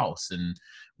buy a house and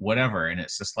whatever. And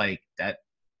it's just like, that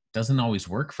doesn't always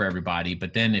work for everybody.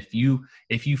 But then if you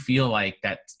feel like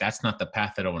that's not the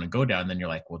path that I want to go down, then you're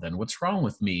like, well, then what's wrong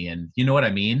with me? And you know what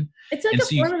I mean? It's like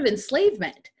a form of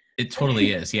enslavement. It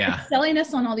totally is. Yeah. It's selling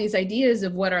us on all these ideas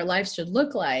of what our lives should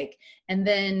look like. And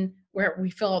then where we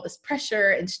feel all this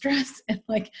pressure and stress and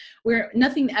like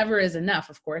nothing ever is enough,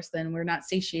 of course, then we're not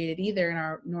satiated either in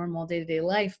our normal day-to-day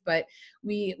life, but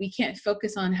we can't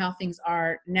focus on how things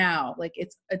are now. Like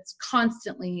it's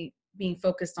constantly being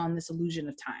focused on this illusion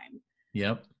of time.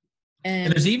 Yep.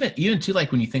 And there's even too,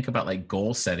 like when you think about like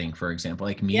goal setting, for example,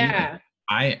 like me,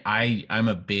 I'm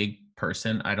a big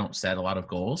person. I don't set a lot of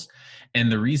goals. And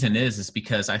the reason is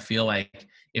because I feel like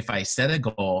if I set a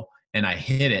goal and I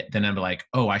hit it, then I'm like,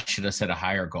 oh, I should have set a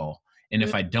higher goal. And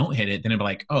if I don't hit it, then I'm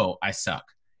like, oh, I suck.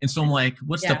 And so I'm like,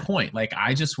 what's the point? Like,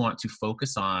 I just want to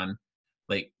focus on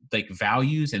like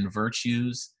values and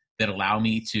virtues that allow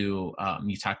me to,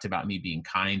 you talked about me being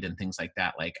kind and things like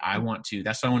that. Like that's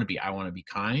what I want to be. I want to be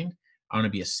kind I want to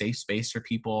be a safe space for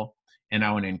people, and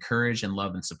I want to encourage and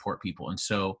love and support people. And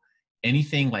so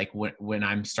anything like when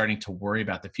I'm starting to worry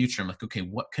about the future, I'm like, okay,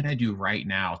 what can I do right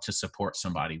now to support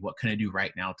somebody? What can I do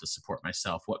right now to support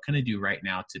myself? What can I do right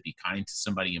now to be kind to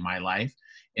somebody in my life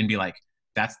and be like,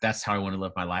 that's how I want to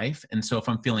live my life. And so if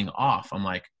I'm feeling off, I'm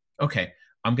like, okay,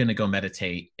 I'm going to go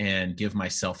meditate and give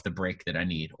myself the break that I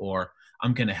need, or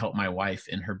I'm going to help my wife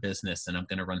in her business and I'm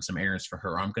going to run some errands for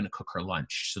her. Or I'm going to cook her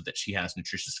lunch so that she has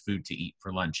nutritious food to eat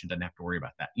for lunch and doesn't have to worry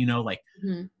about that, like,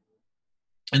 Mm-hmm.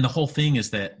 and the whole thing is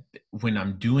that when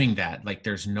I'm doing that, like,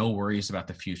 there's no worries about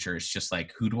the future. It's just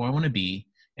like, who do I want to be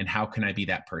and how can I be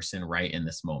that person right in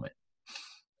this moment?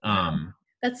 Wow.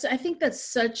 I think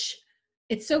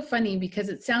it's so funny because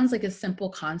it sounds like a simple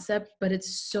concept, but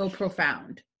it's so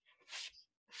profound.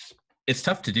 It's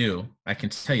tough to do. I can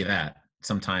tell you that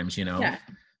sometimes, Yeah,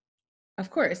 of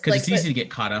course. because it's easy to get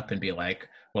caught up and be like,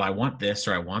 well, I want this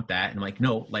or I want that. And I'm like,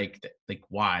 no, like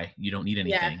why? You don't need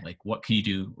anything. Yeah. Like, what can you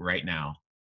do right now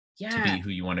to be who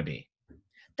you want to be?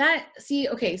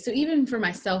 Okay, so even for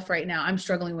myself right now, I'm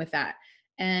struggling with that.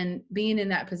 And being in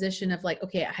that position of like,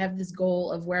 okay, I have this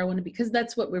goal of where I want to be, because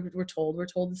that's what we're told. We're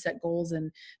told to set goals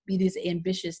and be these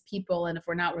ambitious people. And if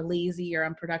we're not, we're lazy or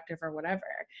unproductive or whatever.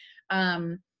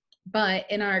 But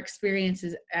in our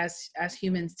experiences as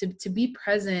humans, to be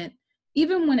present,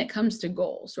 even when it comes to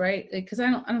goals, right? Because I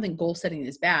don't think goal setting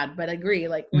is bad, but I agree.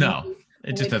 Like when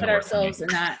it just we doesn't put work for me. ourselves in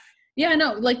that,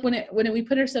 like when we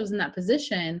put ourselves in that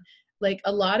position, like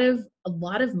a lot of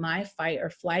my fight or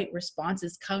flight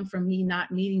responses come from me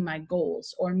not meeting my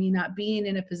goals or me not being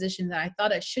in a position that I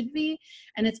thought I should be,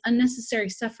 and it's unnecessary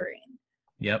suffering.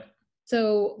 Yep.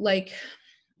 So like,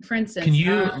 for instance, can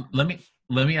you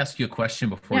let me ask you a question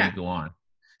before you go on.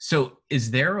 So is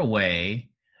there a way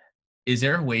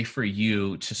for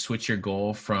you to switch your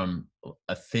goal from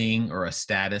a thing or a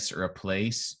status or a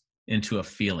place into a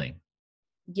feeling?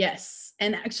 Yes.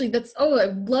 And actually I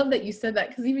love that you said that,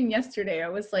 because even yesterday I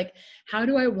was like, how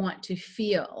do I want to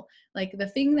feel? Like the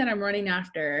thing that I'm running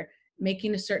after,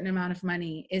 making a certain amount of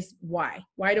money, is why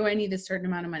do I need a certain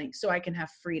amount of money? So I can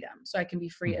have freedom, so I can be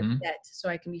free of debt, so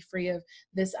I can be free of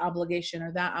this obligation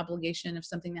or that obligation of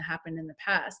something that happened in the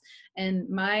past. And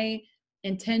my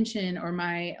intention, or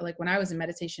like when I was in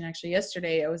meditation actually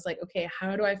yesterday, I was like, okay,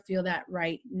 how do I feel that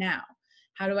right now?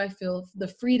 How do I feel the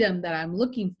freedom that I'm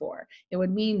looking for? It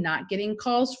would mean not getting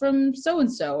calls from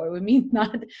so-and-so. It would mean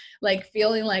not like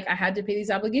feeling like I had to pay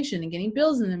these obligations and getting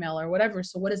bills in the mail or whatever.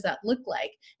 So what does that look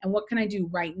like? And what can I do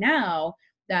right now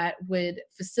that would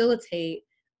facilitate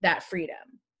that freedom?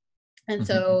 And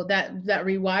so that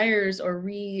rewires or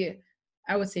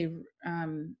I would say,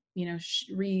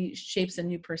 reshapes a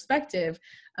new perspective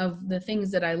of the things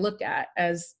that I look at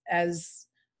as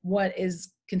what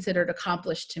is considered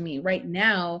accomplished to me right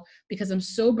now, because I'm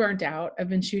so burnt out. I've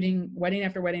been shooting wedding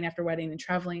after wedding after wedding and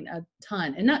traveling a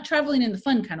ton, and not traveling in the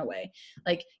fun kind of way,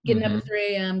 like getting up at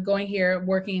 3 a.m., going here,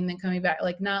 working, and then coming back,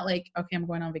 like not like, okay, I'm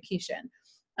going on vacation.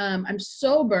 I'm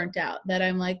so burnt out that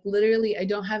I'm like, literally, I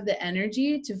don't have the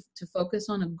energy to focus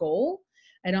on a goal.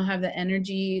 I don't have the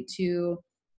energy to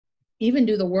even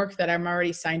do the work that I'm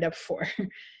already signed up for.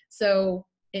 So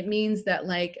it means that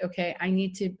like, okay, I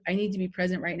need to be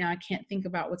present right now. I can't think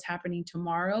about what's happening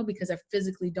tomorrow because I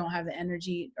physically don't have the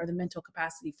energy or the mental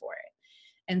capacity for it.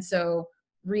 And so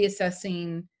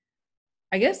essentially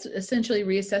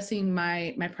reassessing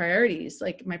my priorities.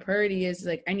 Like my priority is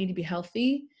like, I need to be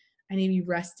healthy. I need to be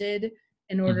rested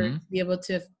in order to be able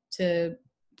to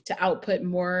output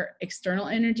more external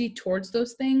energy towards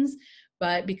those things.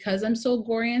 But because I'm so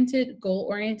goal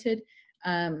oriented,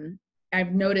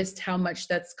 I've noticed how much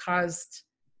that's caused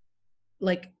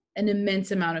like an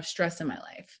immense amount of stress in my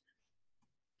life.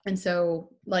 And so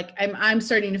like I'm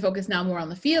starting to focus now more on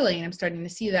the feeling. I'm starting to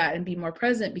see that and be more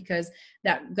present, because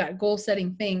that goal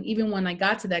setting thing, even when I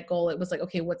got to that goal, it was like,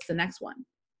 okay, what's the next one?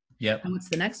 Yep. And what's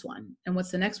the next one? And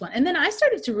what's the next one? And then I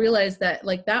started to realize that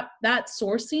like that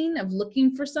sourcing of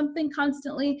looking for something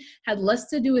constantly had less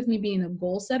to do with me being a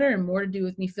goal setter and more to do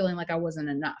with me feeling like I wasn't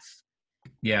enough.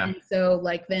 Yeah. And so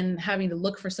like then having to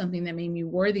look for something that made me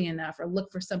worthy enough, or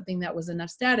look for something that was enough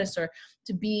status, or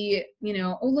to be,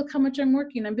 oh, look how much I'm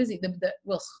working, I'm busy.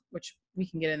 Which we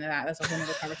can get into that. That's a whole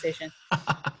nother conversation.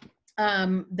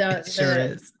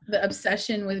 The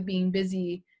obsession with being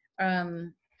busy,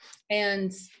 and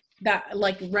that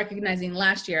like recognizing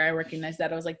last year, I recognized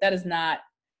that I was like, that is not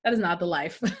the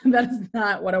life. That is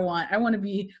not what I want. I want to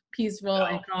be peaceful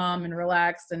and calm and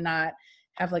relaxed and not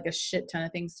have like a shit ton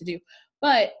of things to do.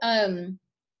 But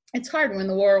it's hard when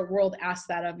the world asks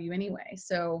that of you anyway.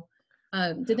 So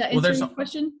did that answer your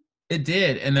question? It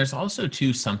did. And there's also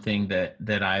too something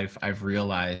that I've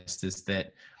realized is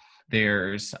that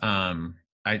there's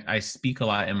I speak a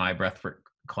lot in my breathwork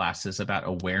classes about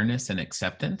awareness and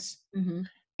acceptance Mm-hmm.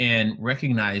 and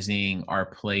recognizing our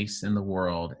place in the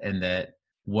world and that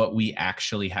what we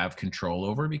actually have control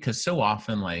over, because so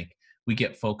often like we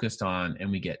get focused on and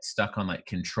we get stuck on like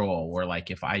control, where like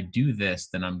if I do this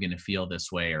then I'm going to feel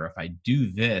this way, or if I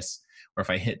do this, or if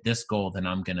I hit this goal then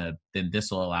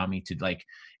this will allow me to like,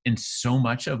 and so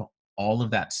much of all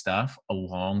of that stuff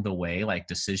along the way, like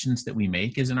decisions that we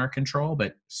make is in our control,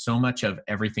 but so much of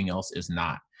everything else is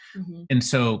not. Mm-hmm. And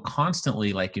so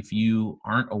constantly, like if you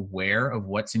aren't aware of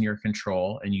what's in your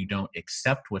control and you don't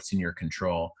accept what's in your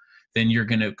control, then you're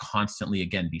going to constantly,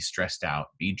 again, be stressed out,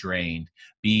 be drained,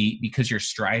 because you're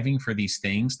striving for these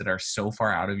things that are so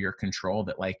far out of your control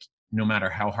that like, no matter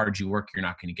how hard you work, you're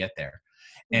not going to get there.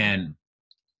 Mm-hmm. And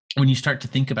when you start to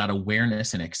think about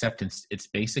awareness and acceptance, it's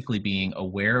basically being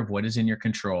aware of what is in your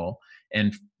control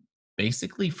and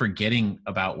basically forgetting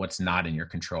about what's not in your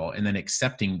control and then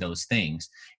accepting those things.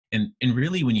 And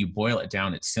really, when you boil it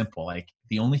down, it's simple. Like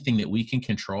the only thing that we can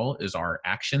control is our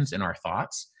actions and our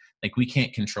thoughts. Like we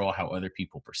can't control how other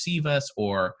people perceive us,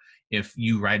 or if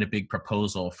you write a big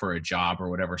proposal for a job or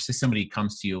whatever, say somebody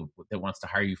comes to you that wants to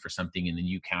hire you for something and then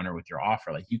you counter with your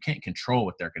offer, like you can't control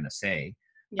what they're going to say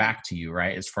back to you,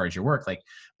 right, as far as your work. Like,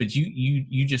 but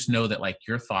you just know that like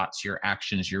your thoughts, your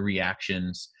actions, your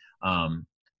reactions,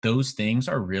 those things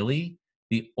are really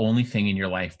the only thing in your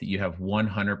life that you have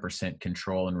 100%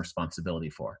 control and responsibility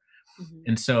for. Mm-hmm.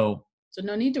 And so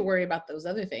no need to worry about those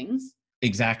other things.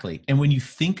 Exactly. And when you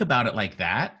think about it like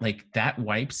that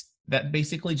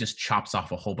basically just chops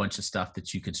off a whole bunch of stuff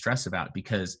that you could stress about,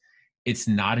 because it's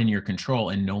not in your control.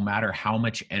 And no matter how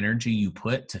much energy you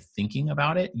put to thinking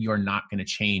about it, you're not going to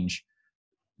change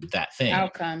that thing.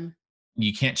 Outcome.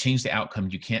 You can't change the outcome.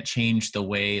 You can't change the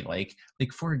way, like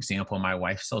for example, my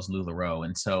wife sells LuLaRoe.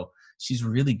 And so she's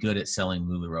really good at selling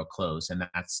LuLaRoe clothes. And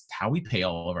that's how we pay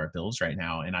all of our bills right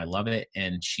now. And I love it.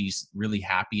 And she's really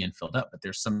happy and filled up. But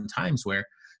there's some times where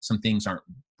some things aren't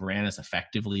ran as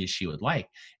effectively as she would like.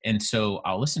 And so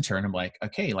I'll listen to her and I'm like,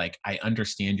 okay, like I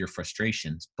understand your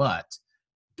frustrations, but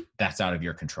that's out of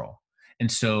your control. And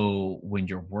so when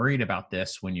you're worried about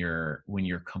this, when you're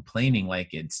complaining,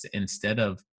 like it's, instead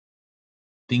of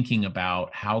thinking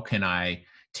about how can I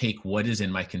take what is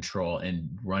in my control and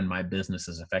run my business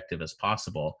as effective as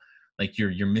possible, like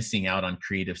you're missing out on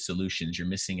creative solutions. You're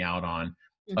missing out on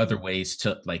other ways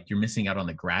to, like, you're missing out on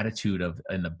the gratitude of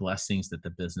and the blessings that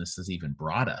the business has even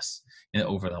brought us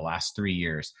over the last 3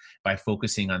 years by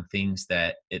focusing on things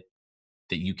that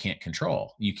you can't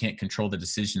control. You can't control the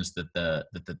decisions that the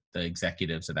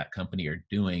executives of that company are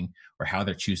doing or how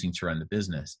they're choosing to run the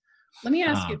business. Let me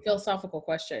ask you a philosophical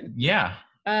question. Yeah.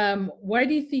 Why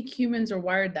do you think humans are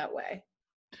wired that way?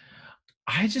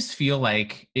 I just feel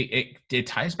like it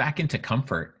ties back into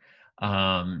comfort,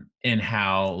 and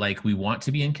how like we want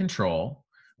to be in control.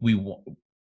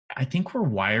 I think we're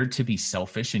wired to be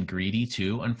selfish and greedy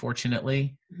too,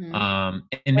 unfortunately. And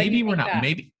maybe we're not.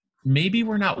 Maybe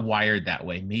we're not wired that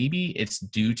way. Maybe it's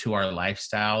due to our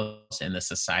lifestyles and the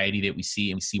society that we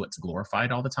see, and we see what's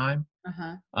glorified all the time.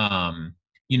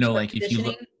 Like if you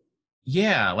look.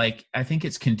 Yeah, like I think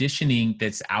it's conditioning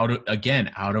that's out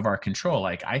of our control.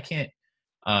 Like I can't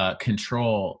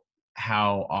control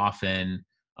how often.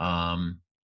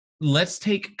 Let's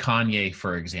take Kanye,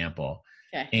 for example.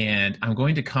 Okay. And I'm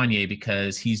going to Kanye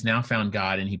because he's now found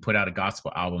God and he put out a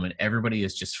gospel album and everybody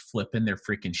is just flipping their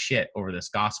freaking shit over this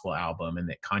gospel album and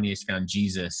that Kanye's found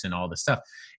Jesus and all this stuff.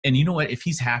 And you know what? If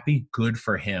he's happy, good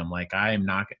for him. Like I am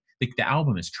not, like the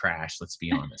album is trash, let's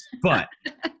be honest. But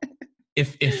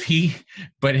if he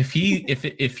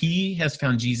has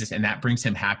found Jesus and that brings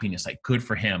him happiness, like good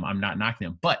for him. I'm not knocking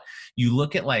him. But you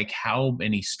look at like how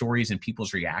many stories and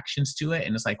people's reactions to it,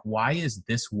 and it's like, why is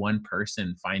this one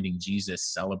person finding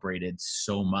Jesus celebrated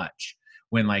so much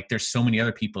when like there's so many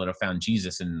other people that have found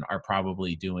Jesus and are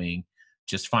probably doing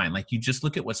just fine? Like you just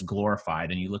look at what's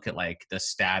glorified and you look at like the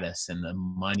status and the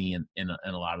money and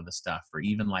a lot of the stuff, or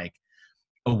even like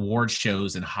award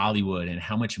shows in Hollywood and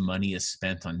how much money is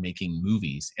spent on making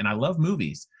movies. And I love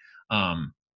movies.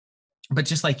 But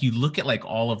just like you look at like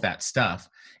all of that stuff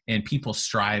and people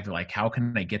strive, like, how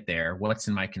can I get there? What's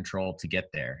in my control to get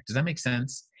there? Does that make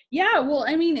sense? Yeah. Well,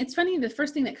 I mean, it's funny. The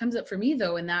first thing that comes up for me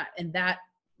though, in that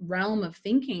realm of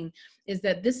thinking is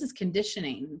that this is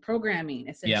conditioning, programming,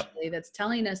 essentially, that's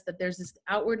telling us that there's this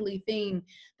outwardly thing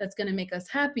that's going to make us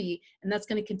happy. And that's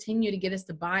going to continue to get us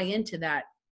to buy into that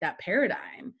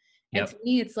paradigm. And to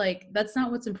me, it's like, that's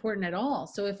not what's important at all.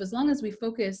 So if, as long as we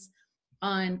focus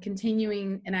on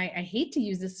continuing, and I hate to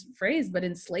use this phrase, but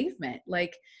enslavement,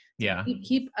 like Yeah.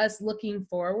 keep us looking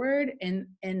forward and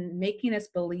making us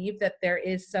believe that there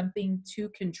is something to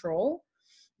control,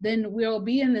 then we'll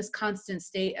be in this constant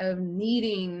state of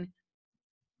needing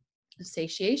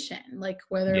satiation, like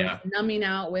whether Yeah. it's numbing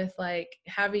out with like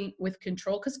having with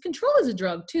control, because control is a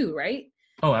drug too, right?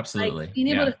 Oh, Like absolutely. being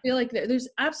able Yeah. to feel like there's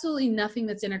absolutely nothing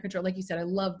that's in our control. Like you said, I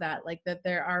love that. Like that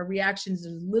there are reactions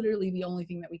is literally the only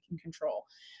thing that we can control.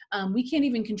 We can't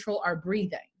even control our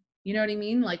breathing. You know what I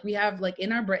mean? Like we have like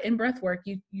in our in breath work,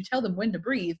 you tell them when to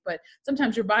breathe, but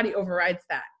sometimes your body overrides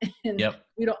that, and Yep.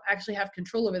 we don't actually have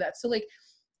control over that. So like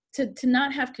to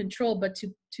not have control, but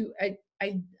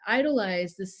I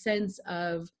idolize the sense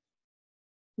of,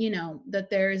 you know, that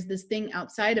there is this thing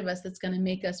outside of us that's going to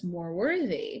make us more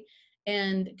worthy.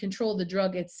 And control, the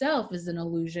drug itself, is an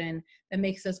illusion that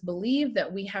makes us believe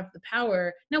that we have the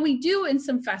power. Now we do in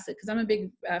some facet, because I'm a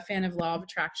big fan of law of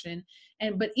attraction,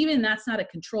 but even that's not a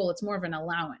control, it's more of an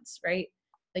allowance, right?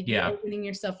 Like you're opening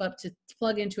yourself up to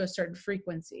plug into a certain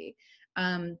frequency.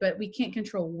 But we can't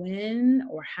control when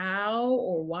or how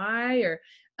or why or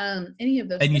any of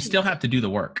those And things. you still have to do the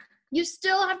work. You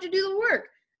still have to do the work.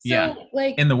 So Yeah.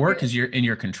 like, and the work is in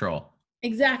your control.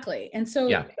 Exactly. And so,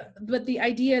 Yeah. but the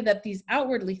idea that these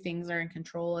outwardly things are in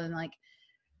control, and like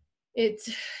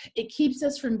it keeps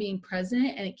us from being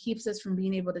present, and it keeps us from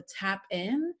being able to tap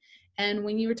in. And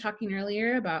when you were talking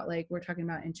earlier about like, we're talking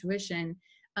about intuition,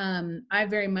 I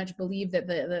very much believe that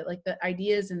the like the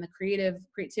ideas and the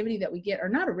creativity that we get are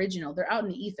not original. They're out in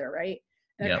the ether, right?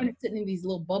 And they're kind of sitting in these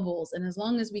little bubbles. And as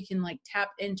long as we can like tap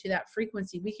into that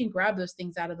frequency, we can grab those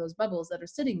things out of those bubbles that are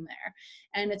sitting there.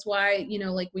 And it's why, you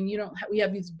know, like when you don't, we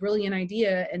have this brilliant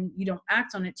idea and you don't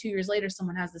act on it, 2 years later,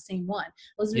 someone has the same one.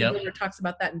 Elizabeth Gilbert talks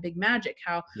about that in Big Magic,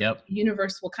 how the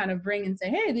universe will kind of bring and say,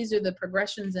 hey, these are the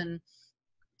progressions and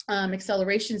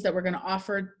accelerations that we're going to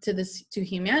offer to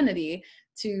humanity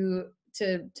to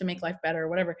make life better or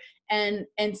whatever. And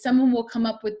someone will come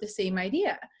up with the same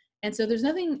idea. And so there's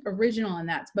nothing original in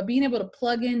that, but being able to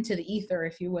plug into the ether,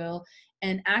 if you will,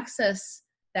 and access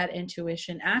that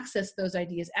intuition, access those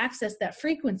ideas, access that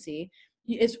frequency,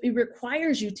 it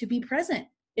requires you to be present.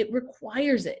 It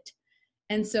requires it.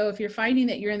 And so if you're finding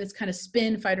that you're in this kind of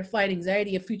spin, fight or flight,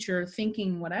 anxiety, a future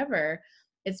thinking, whatever,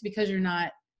 it's because you're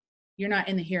not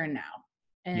in the here and now.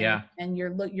 And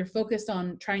you're focused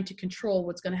on trying to control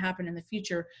what's going to happen in the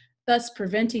future, thus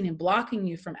preventing and blocking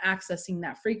you from accessing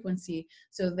that frequency.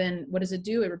 So then what does it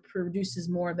do? It produces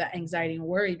more of that anxiety and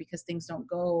worry because things don't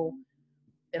go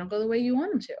the way you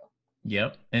want them to.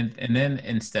 Yep. And then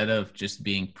instead of just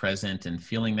being present and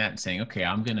feeling that and saying, okay,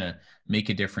 I'm going to make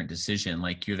a different decision,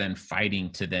 like you're then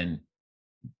fighting to then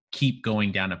keep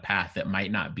going down a path that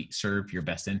might not serve your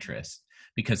best interest.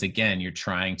 Because again, you're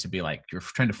trying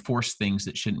to force things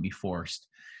that shouldn't be forced.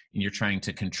 And you're trying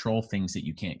to control things that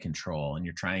you can't control. And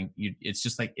it's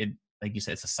just like like you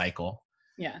said, it's a cycle.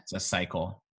 Yeah. It's a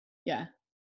cycle. Yeah.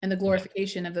 And the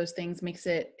glorification of those things makes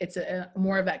it's a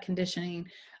more of that conditioning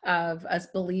of us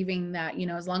believing that, you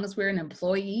know, as long as we're an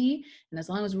employee and as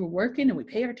long as we're working and we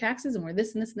pay our taxes and we're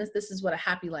this and this and this is what a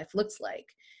happy life looks like.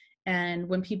 And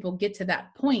when people get to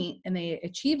that point and they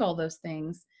achieve all those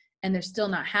things and they're still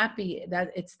not happy, that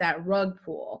it's that rug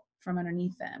pull from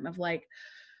underneath them of like,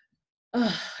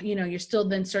 you know, you're still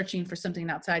then searching for something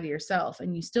outside of yourself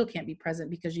and you still can't be present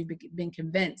because you've been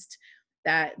convinced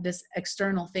that this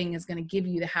external thing is going to give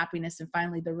you the happiness and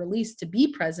finally the release to be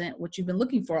present, what you've been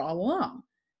looking for all along.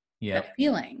 Yeah. That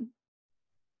feeling.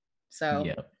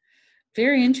 So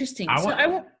very interesting.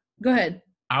 Go ahead.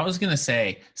 I was going to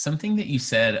say something that you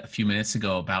said a few minutes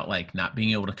ago about like not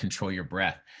being able to control your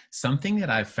breath. Something that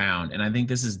I've found, and I think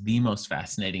this is the most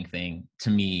fascinating thing to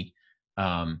me,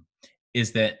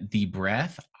 is that the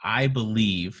breath, I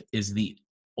believe, is the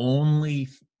only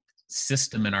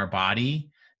system in our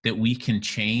body that we can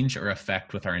change or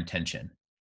affect with our intention.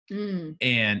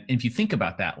 And if you think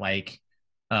about that, like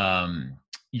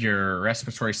your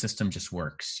respiratory system just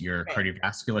works, your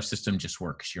cardiovascular system just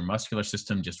works, your muscular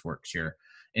system just works, your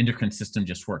endocrine system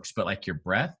just works. But like your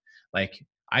breath, like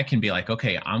I can be like,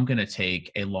 okay, I'm going to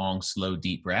take a long, slow,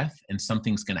 deep breath and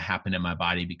something's going to happen in my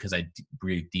body because I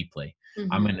breathe deeply.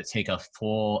 Mm-hmm. I'm going to take a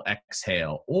full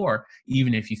exhale. Or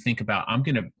even if you think about, I'm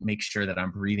going to make sure that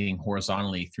I'm breathing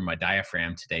horizontally through my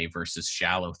diaphragm today versus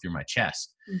shallow through my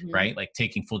chest, right? Like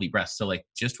taking full deep breaths. So like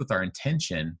just with our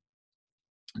intention,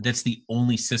 that's the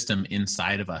only system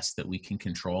inside of us that we can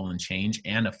control and change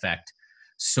and affect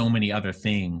so many other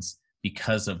things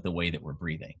because of the way that we're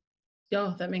breathing.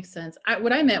 Oh, that makes sense.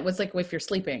 What I meant was like if you're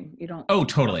sleeping, you don't. Oh,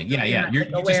 totally. Yeah. You're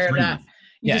aware just of that.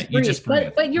 You just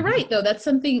breathe. But you're right though. That's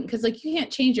something, because like you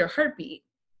can't change your heartbeat.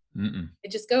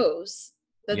 It just goes.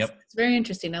 That's very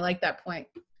interesting. I like that point.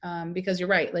 Because you're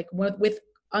right. Like with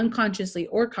unconsciously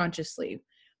or consciously,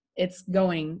 it's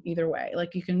going either way.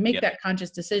 Like you can make that conscious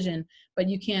decision, but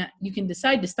you can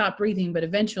decide to stop breathing, but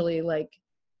eventually like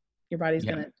your body's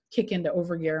going to kick into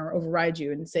overgear or override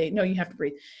you and say, no, you have to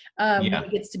breathe. When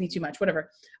it gets to be too much, whatever.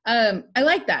 I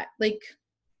like that. Like,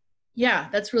 yeah,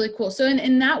 that's really cool. So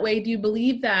in that way, do you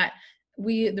believe that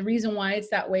the reason why it's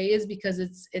that way is because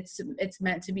it's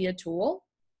meant to be a tool,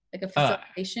 like a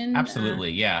facilitation?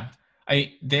 Absolutely. Yeah.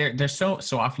 There's so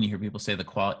often you hear people say the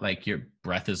quality, like your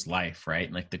breath is life,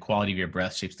 right? Like the quality of your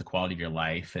breath shapes the quality of your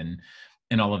life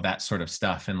and all of that sort of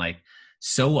stuff. And like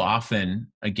so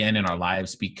often again in our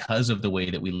lives, because of the way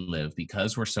that we live,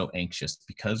 because we're so anxious,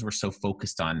 because we're so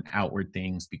focused on outward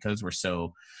things, because we're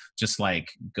so just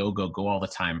like go all the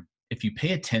time. If you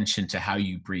pay attention to how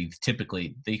you breathe,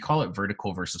 typically they call it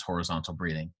vertical versus horizontal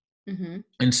breathing.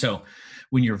 And so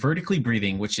when you're vertically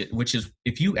breathing, which is,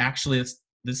 if you actually,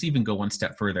 let's even go one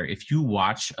step further. If you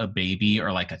watch a baby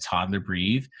or like a toddler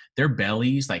breathe, their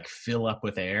bellies like fill up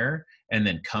with air and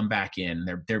then come back in.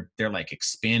 They're like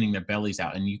expanding their bellies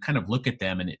out, and you kind of look at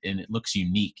them and it looks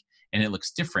unique and it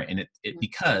looks different. And it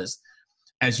because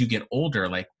as you get older,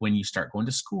 like when you start going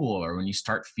to school or when you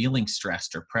start feeling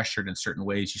stressed or pressured in certain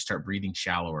ways, you start breathing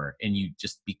shallower, and you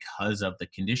just, because of the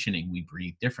conditioning, we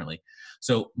breathe differently.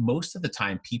 So most of the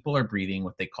time people are breathing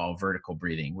what they call vertical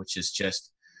breathing, which is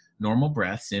just normal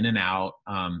breaths in and out,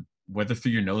 whether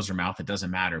through your nose or mouth, it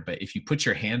doesn't matter. But if you put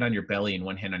your hand on your belly and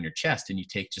one hand on your chest and you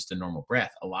take just a normal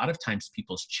breath, a lot of times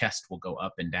people's chest will go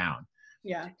up and down.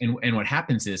 Yeah. And what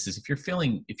happens is if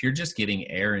you're just getting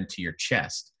air into your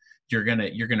chest, you're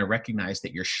gonna recognize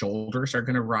that your shoulders are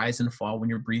gonna rise and fall when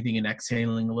you're breathing and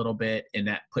exhaling a little bit, and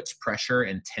that puts pressure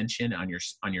and tension on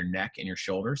your neck and your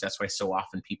shoulders. That's why so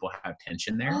often people have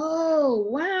tension there. Oh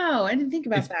wow, I didn't think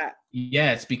about that.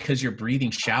 Yeah, it's because you're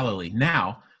breathing shallowly.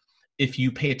 Now, if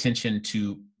you pay attention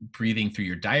to breathing through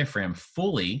your diaphragm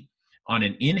fully on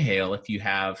an inhale, if you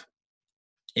have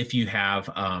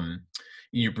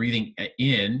you're breathing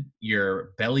in,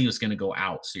 your belly is going to go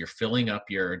out. So you're filling up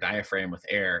your diaphragm with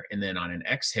air. And then on an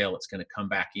exhale, it's going to come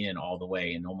back in all the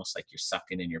way, and almost like you're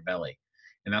sucking in your belly.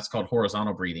 And that's called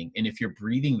horizontal breathing. And if you're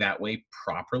breathing that way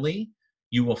properly,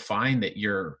 you will find that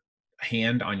your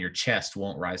hand on your chest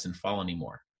won't rise and fall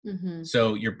anymore.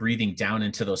 So you're breathing down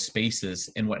into those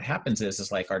spaces. And what happens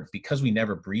is like because we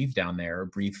never breathe down there or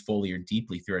breathe fully or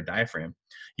deeply through our diaphragm,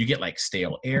 you get like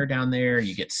stale air down there,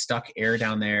 you get stuck air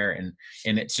down there,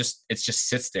 and it just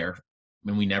sits there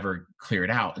and we never clear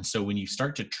it out. And so when you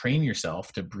start to train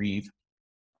yourself to breathe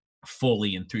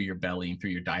fully and through your belly and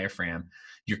through your diaphragm,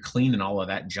 you're cleaning all of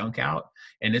that junk out,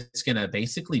 and it's going to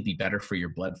basically be better for your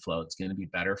blood flow. It's going to be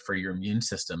better for your immune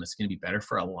system. It's going to be better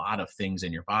for a lot of things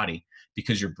in your body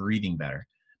because you're breathing better.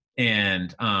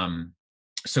 And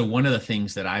so one of the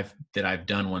things that I've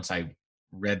done once I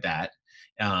read that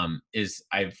is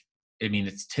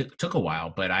it took a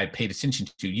while, but I paid attention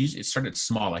to, it started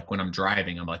small. Like when I'm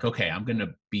driving, I'm like, okay, I'm going to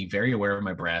be very aware of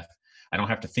my breath. I don't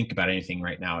have to think about anything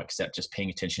right now except just paying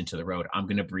attention to the road. I'm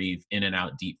going to breathe in and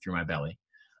out deep through my belly.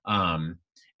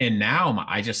 And now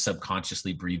I just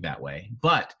subconsciously breathe that way.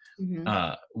 But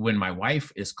when my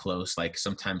wife is close, like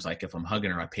sometimes like if I'm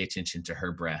hugging her, I pay attention to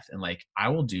her breath, and like I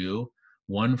will do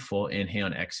one full inhale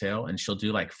and exhale, and she'll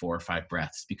do like 4 or 5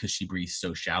 breaths because she breathes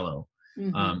so shallow.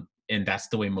 And that's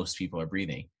the way most people are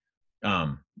breathing.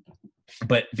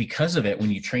 But because of it,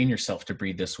 when you train yourself to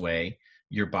breathe this way,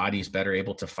 your body's better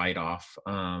able to fight off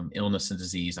illness and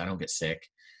disease. I don't get sick.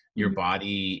 Your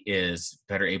body is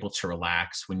better able to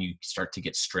relax. When you start to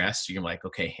get stressed, you're like,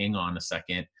 okay, hang on a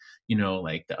second.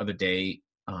 Like the other day,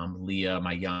 Leah,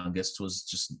 my youngest, was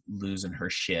just losing her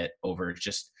shit over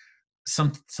just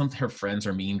some her friends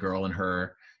are mean girling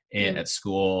her at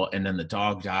school, and then the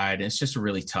dog died. And it's just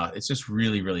really tough. It's just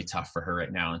really, really tough for her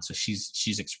right now. And so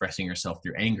she's expressing herself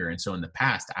through anger. And so in the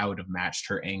past, I would have matched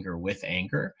her anger with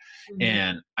anger.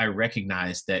 And I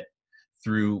recognized that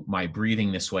through my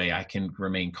breathing this way, I can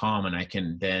remain calm, and I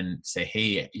can then say,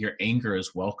 hey, your anger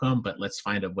is welcome, but let's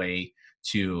find a way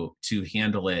to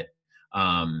handle it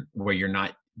where you're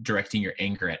not directing your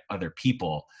anger at other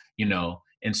people,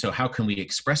 And so how can we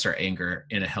express our anger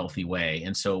in a healthy way?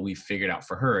 And so we figured out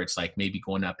for her, it's like maybe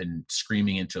going up and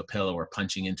screaming into a pillow or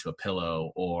punching into a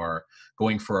pillow or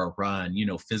going for a run,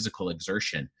 physical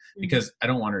exertion, because I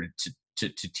don't want her to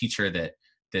teach her that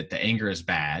the anger is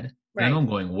bad. Right. I know I'm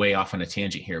going way off on a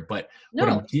tangent here, but what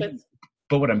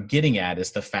I'm getting at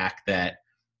is the fact that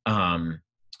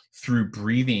through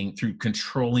breathing, through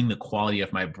controlling the quality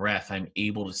of my breath, I'm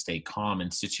able to stay calm in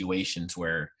situations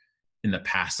where in the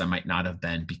past I might not have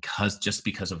been,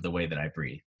 because of the way that I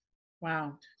breathe.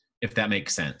 Wow. If that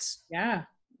makes sense. Yeah.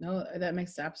 No, that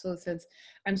makes absolute sense.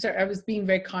 I'm sorry. I was being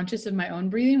very conscious of my own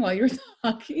breathing while you were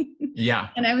talking. Yeah.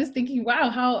 And I was thinking, wow,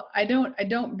 how I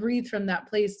don't breathe from that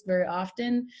place very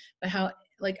often, but how,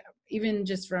 like, even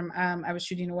just from, I was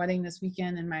shooting a wedding this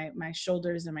weekend, and my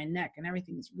shoulders and my neck and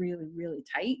everything is really, really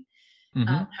tight.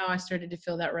 Mm-hmm. How I started to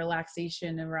feel that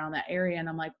relaxation around that area. And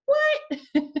I'm like, what?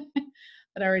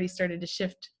 That already started to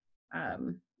shift,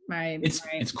 my It's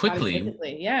body quickly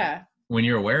physically. Yeah. when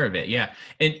you're aware of it. Yeah.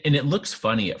 And it looks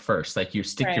funny at first, like you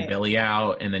stick your Right. belly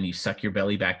out and then you suck your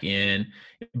belly back in.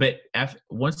 But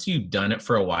once you've done it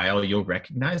for a while, you'll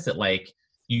recognize that like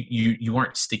you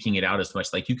aren't sticking it out as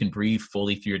much. Like you can breathe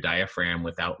fully through your diaphragm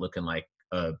without looking like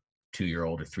a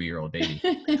 2-year-old or 3-year-old baby.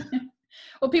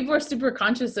 Well, people are super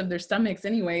conscious of their stomachs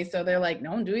anyway, so they're like,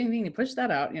 don't do anything to push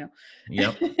that out,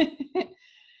 Yep.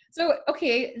 So,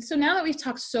 okay. So now that we've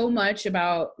talked so much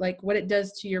about like what it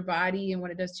does to your body and what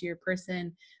it does to your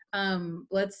person,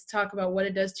 let's talk about what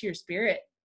it does to your spirit,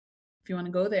 if you want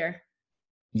to go there.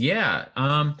 Yeah.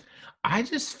 I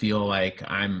just feel like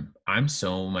I'm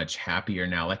so much happier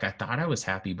now. Like I thought I was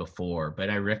happy before, but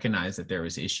I recognized that there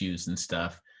was issues and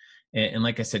stuff. And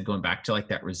like I said, going back to like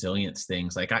that resilience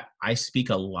things, like I speak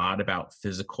a lot about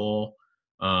physical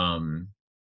um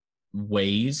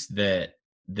ways that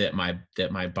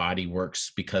my body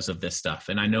works because of this stuff.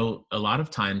 And I know a lot of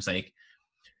times like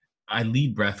I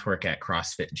lead breath work at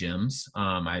CrossFit gyms.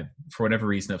 I, for whatever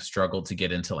reason, have struggled to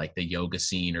get into like the yoga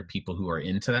scene or people who are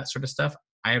into that sort of stuff.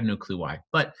 I have no clue why,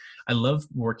 but I love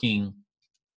working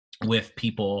with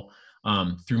people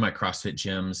through my CrossFit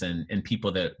gyms and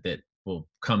people that will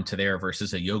come to there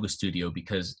versus a yoga studio,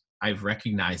 because I've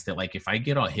recognized that like if I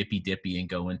get all hippy dippy and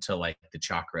go into like the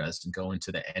chakras and go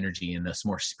into the energy and this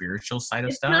more spiritual side of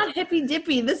It's stuff, not hippy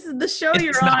dippy. This is the show it's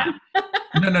you're not. on.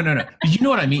 No. But you know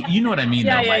what I mean? You know what I mean,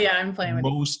 Yeah, though? yeah, Like yeah. I'm playing with you.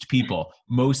 most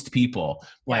people,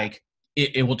 Yeah. like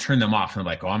it will turn them off and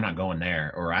like, oh, I'm not going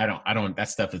there. Or I don't, that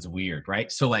stuff is weird.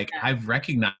 Right. So like, Yeah. I've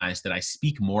recognized that I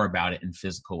speak more about it in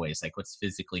physical ways, like what's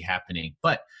physically happening.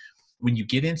 But when you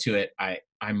get into it,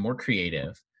 I'm more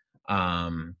creative.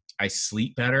 I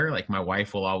sleep better. Like my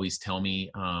wife will always tell me,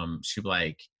 she'll be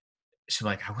like,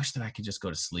 I wish that I could just go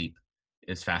to sleep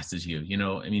as fast as you.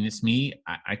 I mean, it's me.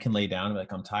 I can lay down and be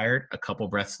like, I'm tired. A couple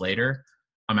breaths later,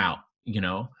 I'm out,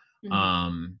 Mhm.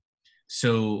 Um,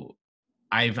 so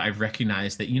I've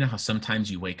recognized that, how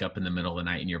sometimes you wake up in the middle of the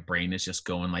night and your brain is just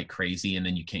going like crazy and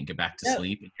then you can't get back to Yep.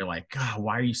 sleep. And you're like, God,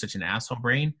 why are you such an asshole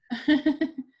brain?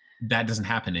 That doesn't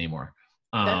happen anymore.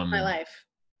 That's my Um, life.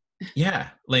 yeah,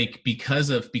 like because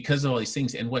of all these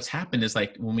things. And what's happened is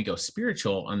like when we go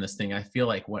spiritual on this thing, I feel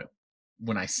like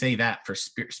when I say that for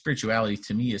spirituality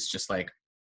to me is just like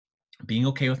being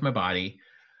okay with my body,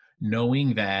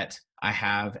 knowing that I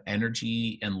have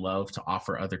energy and love to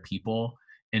offer other people,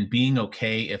 and being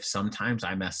okay if sometimes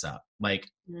I mess up. Like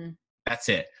Mm. that's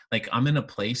it. Like I'm in a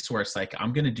place where it's like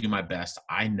I'm going to do my best.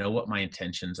 I know what my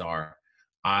intentions are.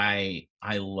 I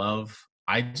love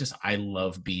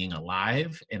being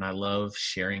alive, and I love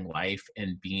sharing life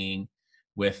and being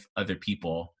with other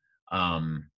people,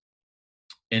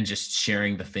 and just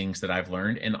sharing the things that I've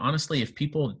learned. And honestly, if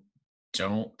people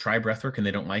don't try breathwork and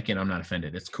they don't like it, I'm not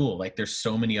offended. It's cool. Like there's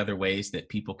so many other ways that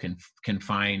people can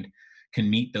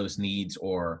meet those needs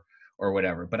or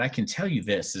whatever. But I can tell you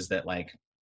this is that like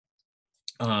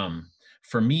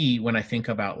for me, when I think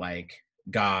about like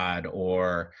God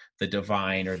or the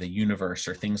divine or the universe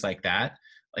or things like that,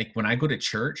 like when I go to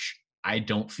church, I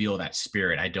don't feel that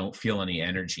spirit. I don't feel any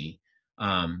energy.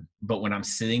 But when I'm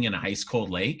sitting in a ice cold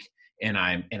lake and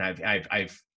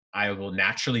I will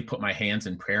naturally put my hands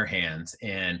in prayer hands.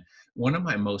 And one of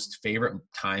my most favorite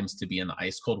times to be in the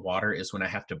ice cold water is when I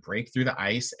have to break through the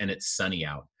ice and it's sunny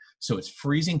out. So it's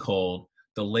freezing cold.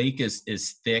 The lake is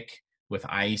thick with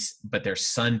ice, but there's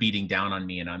sun beating down on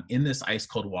me, and I'm in this ice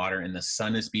cold water and the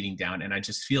sun is beating down, and I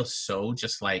just feel so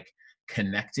just like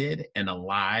connected and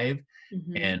alive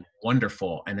Mhm. and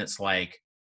wonderful. And it's like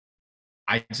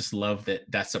I just love that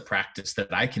that's a practice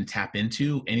that I can tap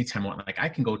into anytime I want. Like I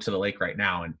can go to the lake right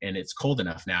now and it's cold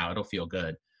enough now, it'll feel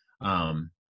good.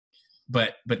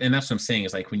 But and that's what I'm saying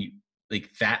is like when you like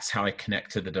that's how I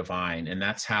connect to the divine, and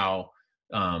that's how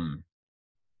um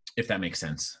if that makes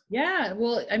sense. Yeah.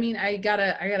 Well, I mean, I got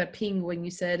a ping when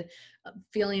you said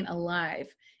feeling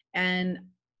alive, and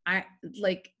I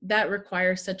like that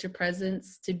requires such a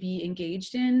presence to be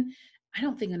engaged in. I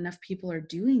don't think enough people are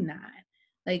doing that.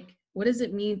 Like, what does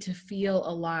it mean to feel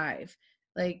alive?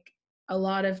 Like, a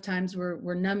lot of times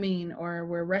we're numbing, or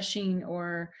we're rushing,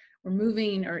 or we're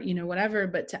moving, or whatever.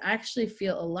 But to actually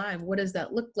feel alive, what does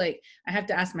that look like? I have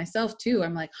to ask myself too.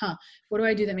 I'm like, what do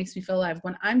I do that makes me feel alive?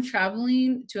 When I'm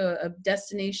traveling to a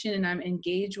destination and I'm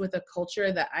engaged with a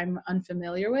culture that I'm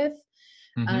unfamiliar with,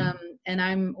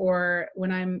 Mm-hmm. or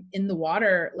when I'm in the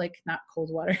water, like not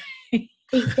cold water, I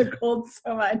hate the cold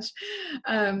so much.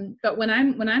 But when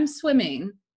I'm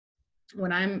swimming,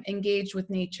 when I'm engaged with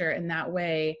nature in that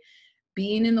way,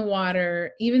 being in the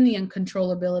water, even the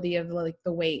uncontrollability of like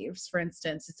the waves, for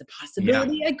instance, it's a Yeah.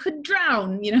 possibility I could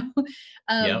drown, Yep.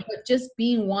 but just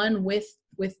being one with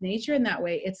nature in that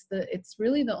way, it's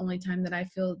really the only time that I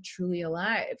feel truly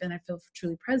alive and I feel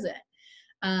truly present.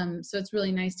 So it's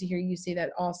really nice to hear you say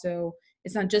that also.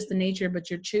 It's not just the nature, but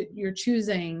you're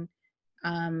choosing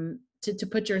to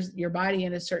put your body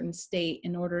in a certain state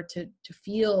in order to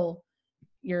feel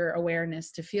your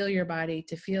awareness, to feel your body,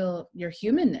 to feel your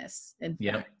humanness, in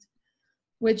Yep. fact.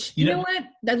 Which, You know, what?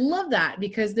 I love that,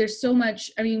 because there's so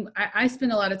much. I mean, I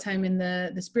spend a lot of time in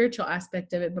the spiritual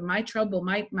aspect of it, but my trouble,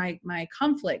 my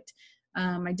conflict,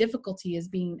 my difficulty is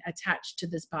being attached to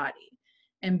this body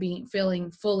and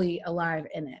feeling fully alive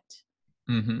in it.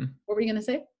 mm-hmm. What were you gonna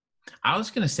say? I was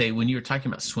going to say, when you were talking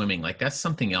about swimming, like that's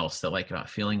something else that like about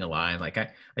feeling alive. Like I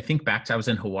think back to, I was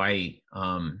in Hawaii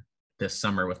this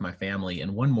summer with my family.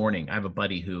 And one morning I have a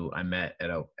buddy who I met at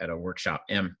a workshop,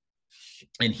 and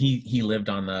he lived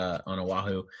on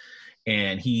Oahu,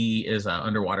 and he is an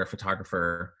underwater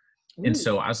photographer. And Ooh.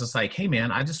 so I was just like, hey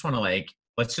man, I just want to like,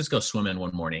 let's just go swimming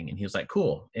one morning. And he was like,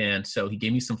 cool. And so he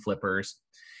gave me some flippers,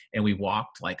 and we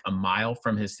walked like a mile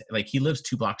from his, like he lives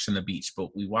 2 blocks from the beach,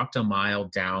 but we walked a mile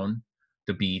down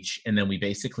the beach, and then we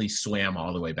basically swam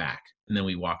all the way back. And then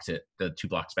we walked it the 2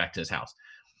 blocks back to his house.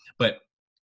 But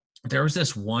there was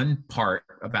this one part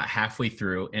about halfway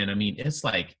through, and I mean, it's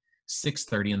like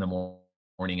 6:30 in the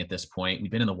morning at this point. We've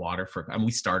been in the water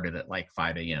we started at like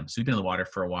 5 a.m. So we've been in the water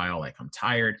for a while. Like I'm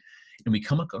tired. And we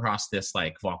come across this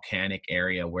like volcanic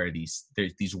area where these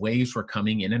waves were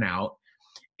coming in and out.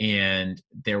 And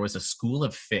there was a school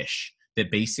of fish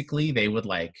that basically they were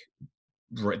like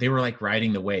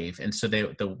riding the wave. And so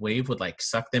the wave would like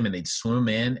suck them, and they'd swim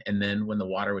in. And then when the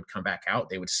water would come back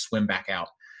out, they would swim back out.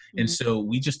 And Mm-hmm. so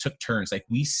we just took turns. Like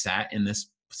we sat in this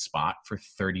spot for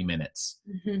 30 minutes.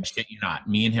 Mm-hmm. I shit you not.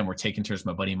 Me and him were taking turns,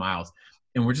 my buddy Miles.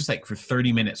 And we're just like, for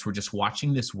 30 minutes, we're just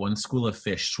watching this one school of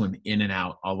fish swim in and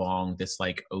out along this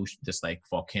like ocean, this like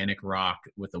volcanic rock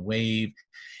with a wave.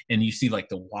 And you see like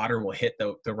the water will hit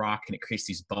the rock, and it creates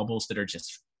these bubbles that are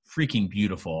just freaking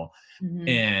beautiful.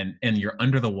 Mm-hmm. And you're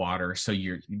under the water, so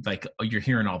you're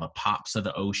hearing all the pops of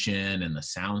the ocean and the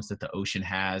sounds that the ocean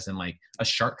has. And like a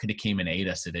shark could have came and ate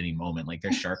us at any moment. Like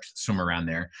there's sharks swim around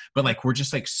there, but like we're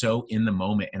just like so in the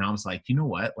moment. And I was like, you know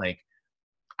what, like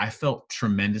I felt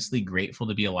tremendously grateful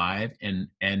to be alive, and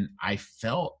I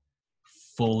felt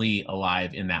fully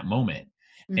alive in that moment.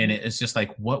 Mm-hmm. And it's just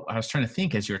like, what I was trying to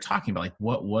think as you were talking about, like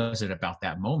what was it about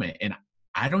that moment? And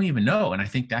I don't even know. And I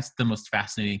think that's the most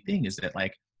fascinating thing, is that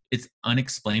like it's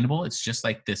unexplainable. It's just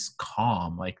like this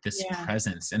calm, like this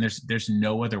presence. And there's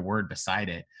no other word beside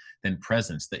it than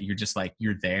presence, that you're just like,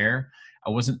 you're there. I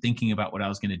wasn't thinking about what I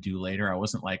was going to do later. I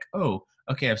wasn't like, oh,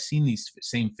 okay, I've seen these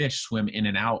same fish swim in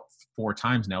and out 4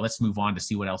 times now. Let's move on to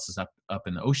see what else is up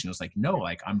in the ocean. It was like, no,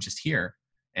 like I'm just here,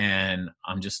 and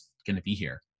I'm just going to be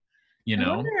here, you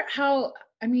know? I wonder how,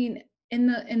 I mean, in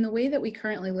the way that we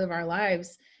currently live our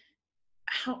lives,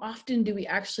 how often do we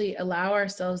actually allow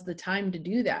ourselves the time to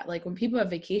do that? Like when people have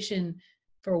vacation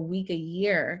for a week, a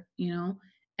year,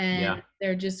 and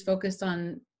they're just focused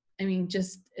on, I mean,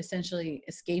 just essentially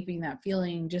escaping that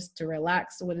feeling just to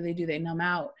relax. So what do? They numb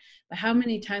out. But how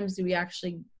many times do we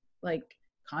actually like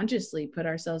consciously put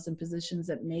ourselves in positions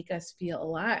that make us feel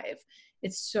alive?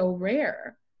 It's so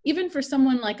rare, even for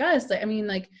someone like us. I mean,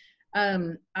 like,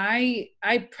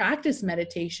 I practice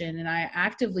meditation, and I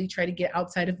actively try to get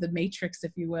outside of the matrix,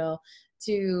 if you will,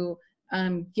 to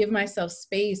give myself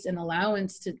space and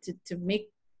allowance to make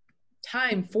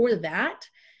time for that.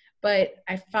 But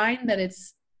I find that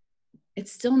it's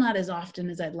still not as often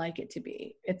as I'd like it to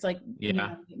be. It's like,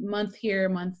 month here,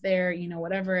 month there,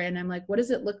 whatever. And I'm like, what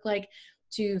does it look like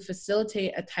to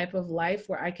facilitate a type of life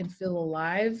where I can feel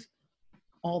alive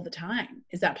all the time?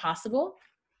 Is that possible?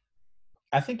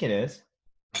 I think it is.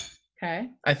 Okay.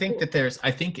 I think that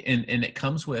and it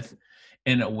comes with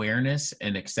an awareness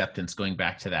and acceptance, going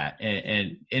back to that.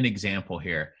 And an example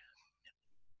here,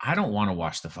 I don't want to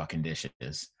wash the fucking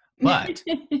dishes, but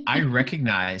I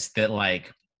recognize that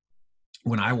like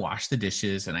when I wash the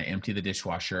dishes and I empty the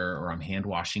dishwasher, or I'm hand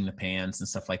washing the pans and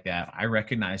stuff like that, I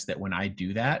recognize that when I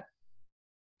do that,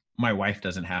 my wife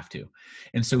doesn't have to.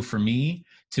 And so for me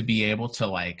to be able to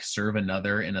like serve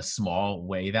another in a small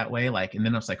way that way, like, and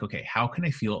then I was like, okay, how can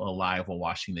I feel alive while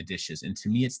washing the dishes? And to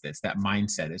me, it's that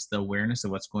mindset. It's the awareness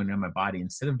of what's going on in my body.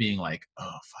 Instead of being like,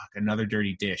 oh fuck, another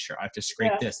dirty dish, or I have to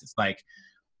scrape this. It's like,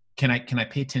 can I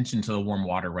pay attention to the warm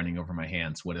water running over my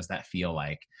hands? What does that feel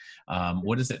like?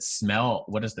 What does it smell?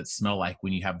 What does that smell like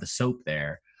when you have the soap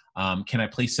there? Can I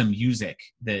play some music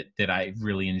that I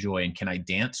really enjoy, and can I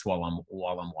dance while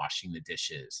I'm washing the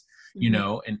dishes? You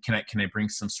know, and can I bring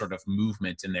some sort of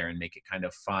movement in there and make it kind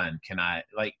of fun? Can I,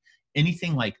 like,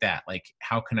 anything like that? Like,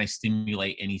 how can I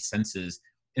stimulate any senses?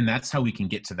 And that's how we can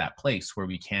get to that place where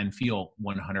we can feel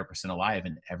 100% alive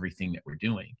in everything that we're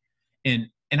doing. And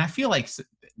I feel like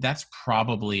that's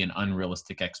probably an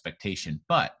unrealistic expectation,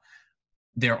 but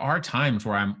there are times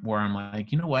where I'm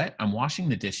like, you know what? I'm washing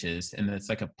the dishes, and it's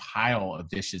like a pile of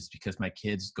dishes because my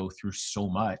kids go through so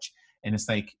much. And it's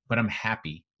like, but I'm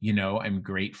happy, you know, I'm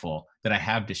grateful that I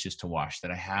have dishes to wash,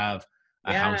 that I have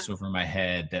a house over my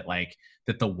head, that like,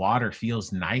 that the water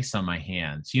feels nice on my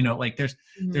hands, you know, like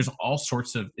there's all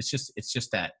sorts of, it's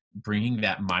just that bringing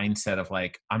that mindset of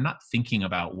like, I'm not thinking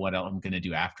about what I'm going to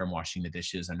do after I'm washing the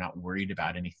dishes. I'm not worried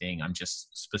about anything. I'm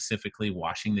just specifically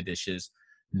washing the dishes,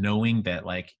 knowing that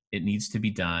like it needs to be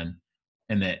done,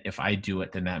 and that if I do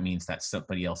it, then that means that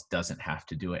somebody else doesn't have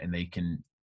to do it, and they can,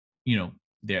 you know,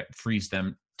 that frees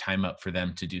them time up for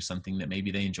them to do something that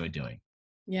maybe they enjoy doing.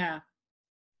 Yeah,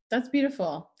 that's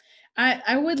beautiful.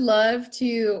 I would love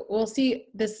to, well, see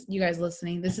this, you guys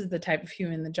listening, this is the type of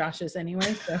human that Josh is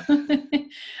anyway. So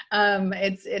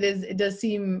it does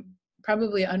seem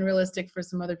probably unrealistic for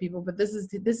some other people, but this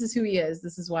is who he is.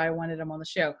 This is why I wanted him on the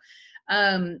show.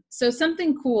 So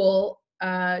something cool,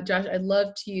 Josh, I'd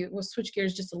love to, we'll switch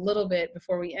gears just a little bit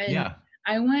before we end. Yeah.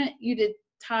 I want you to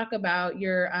talk about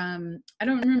your, I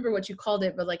don't remember what you called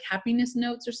it, but like happiness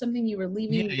notes or something you were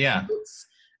leaving notes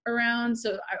around.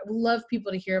 So I would love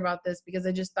people to hear about this, because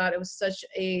I just thought it was such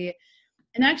and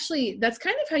actually that's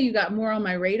kind of how you got more on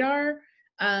my radar.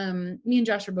 Me and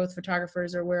Josh are both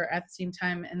photographers, or we're at the same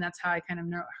time. And that's how I kind of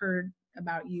heard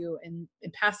about you in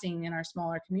passing in our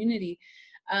smaller community.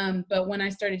 But when I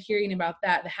started hearing about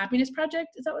that, the Happiness Project,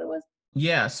 is that what it was?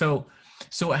 Yeah. So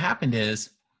what happened is,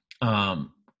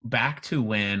 back to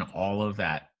when all of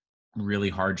that really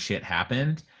hard shit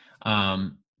happened,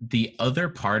 the other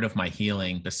part of my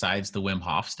healing, besides the Wim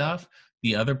Hof stuff,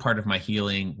 the other part of my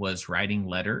healing was writing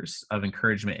letters of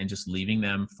encouragement and just leaving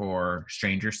them for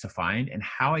strangers to find. And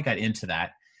how I got into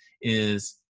that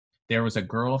is, there was a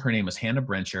girl, her name was Hannah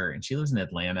Brencher, and she lives in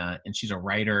Atlanta, and she's a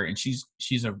writer, and she's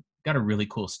got a really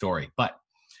cool story. But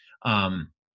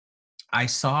I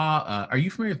saw, are you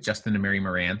familiar with Justin and Mary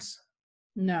Morantz?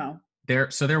 No.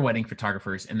 They're wedding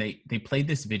photographers, and they played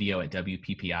this video at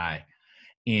WPPI,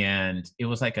 and it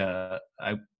was like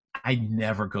I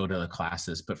never go to the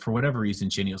classes, but for whatever reason,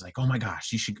 Jenny was like, oh my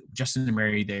gosh, you should, Justin and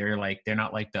Mary, they're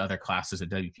not like the other classes at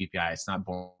WPPI. It's not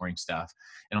boring stuff.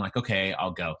 And I'm like, okay,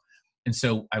 I'll go. And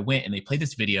so I went, and they played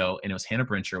this video, and it was Hannah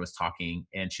Brencher was talking,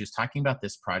 and she was talking about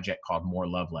this project called More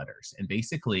Love Letters. And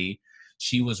basically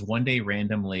she was one day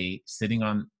randomly sitting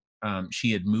on,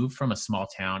 she had moved from a small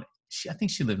town. I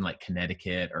think she lived in like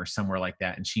Connecticut or somewhere like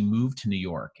that. And she moved to New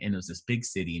York, and it was this big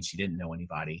city, and she didn't know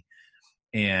anybody.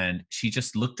 And she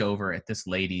just looked over at this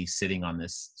lady sitting on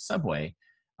this subway,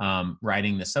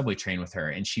 riding the subway train with her.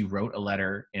 And she wrote a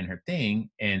letter in her thing,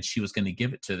 and she was going to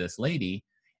give it to this lady,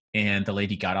 and the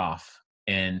lady got off.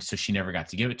 And so she never got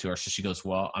to give it to her. So she goes,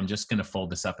 well, I'm just going to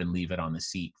fold this up and leave it on the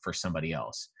seat for somebody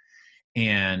else.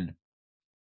 And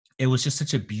it was just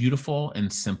such a beautiful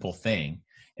and simple thing.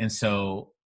 And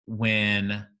so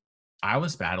when I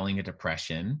was battling a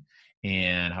depression,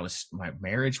 and my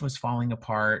marriage was falling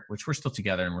apart, which we're still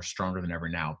together and we're stronger than ever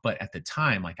now. But at the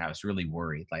time, like, I was really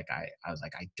worried. Like I was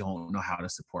like, I don't know how to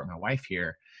support my wife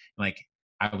here. Like,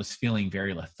 I was feeling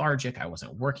very lethargic. I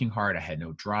wasn't working hard. I had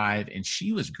no drive, and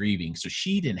she was grieving. So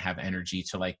she didn't have energy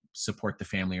to like support the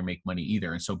family or make money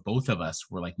either. And so both of us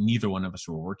were like, neither one of us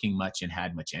were working much and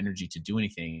had much energy to do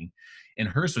anything. And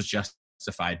hers was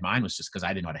justified. Mine was just because I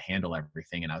didn't know how to handle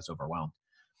everything, and I was overwhelmed.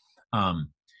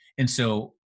 And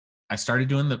so I started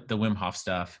doing the Wim Hof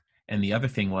stuff. And the other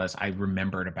thing was, I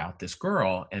remembered about this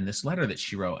girl and this letter that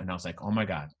she wrote. And I was like, oh my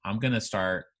God, I'm going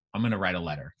to write a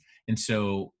letter. And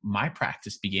so my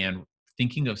practice began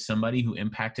thinking of somebody who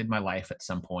impacted my life at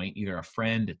some point, either a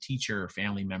friend, a teacher, or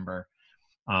family member.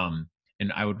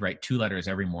 And I would write 2 letters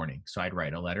every morning. So I'd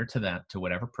write a letter to them, to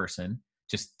whatever person,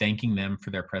 just thanking them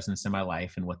for their presence in my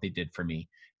life and what they did for me.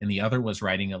 And the other was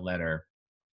writing a letter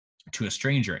to a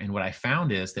stranger. And what I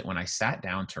found is that when I sat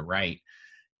down to write,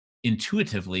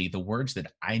 intuitively, the words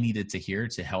that I needed to hear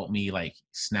to help me like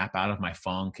snap out of my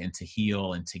funk and to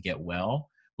heal and to get well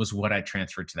was what I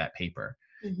transferred to that paper.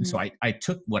 And so Mhm. I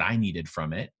took what I needed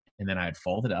from it, and then I'd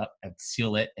fold it up, I'd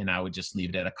seal it, and I would just leave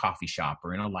it at a coffee shop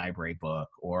or in a library book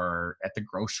or at the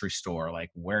grocery store, like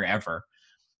wherever.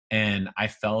 And I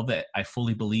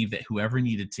fully believe that whoever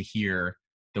needed to hear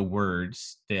the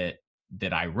words that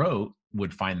I wrote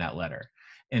would find that letter.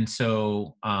 And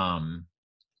so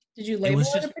Did you it label was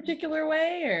it a just particular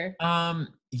way or?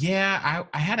 yeah,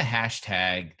 I had a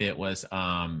hashtag that was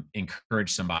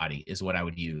encourage somebody is what I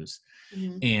would use.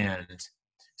 Mhm. And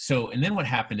so, and then what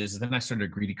happened is then I started a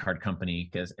greeting card company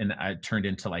and I turned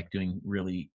into like doing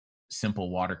really simple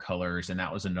watercolors. And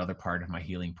that was another part of my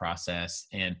healing process.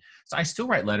 And so I still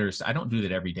write letters. I don't do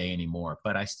that every day anymore,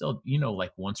 but I still,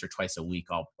 like once or twice a week,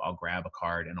 I'll grab a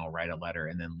card and I'll write a letter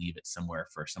and then leave it somewhere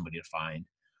for somebody to find.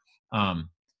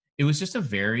 Um, it was just a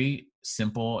very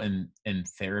simple and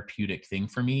therapeutic thing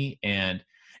for me. And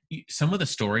some of the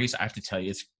stories I have to tell you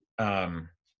is,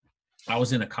 I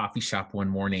was in a coffee shop one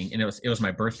morning and it was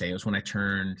my birthday. It was when I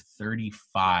turned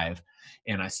 35.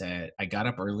 And I got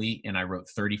up early and I wrote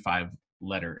 35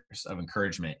 letters of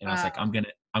encouragement. And I was like, Wow.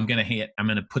 I'm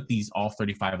going to put all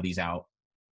 35 of these out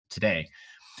today.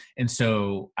 And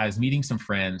so I was meeting some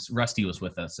friends. Rusty was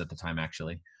with us at the time,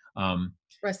 actually. Um,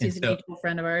 and Rusty's a so mutual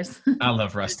friend of ours. I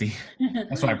love Rusty.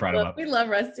 That's why I brought him up. We love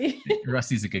Rusty.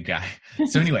 Rusty's a good guy.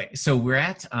 So anyway, so we're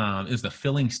at it was the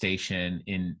filling station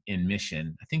in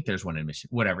Mission. I think there's one in Mission.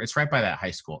 Whatever. It's right by that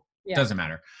high school. Yeah. Doesn't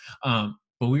matter.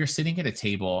 But we were sitting at a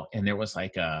table and there was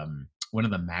like one of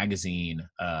the magazine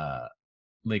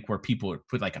like where people would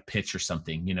put like a pitch or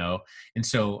something, And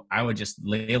so I would just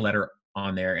lay a letter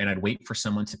on there and I'd wait for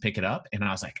someone to pick it up. And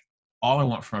I was like, all I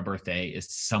want for my birthday is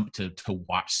to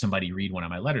watch somebody read one of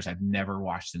my letters. I've never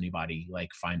watched anybody like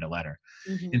find a letter.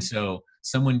 Mhm. And so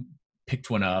someone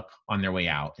picked one up on their way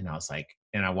out and I was like,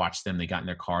 and I watched them, they got in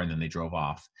their car and then they drove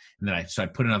off. And then I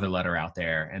put another letter out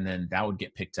there and then that would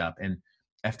get picked up. And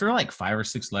after like 5 or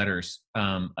 6 letters,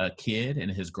 a kid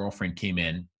and his girlfriend came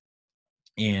in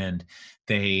and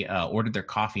they ordered their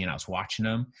coffee and I was watching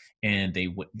them and they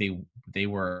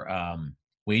were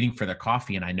waiting for their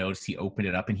coffee and I noticed he opened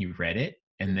it up and he read it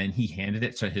and then he handed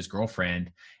it to his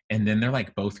girlfriend and then they're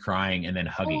like both crying and then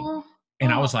hugging. Oh,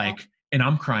 And I oh. was like, and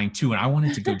I'm crying too. And I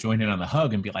wanted to go join in on the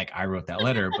hug and be like, I wrote that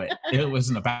letter, but it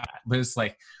wasn't about, but it's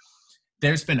like,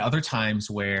 there's been other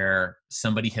times where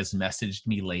somebody has messaged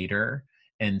me later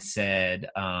and said,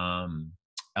 I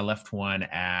left one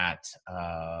at,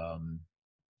 oh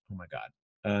my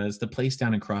God. It's the place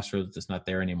down in Crossroads that's not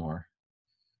there anymore.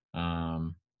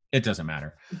 It doesn't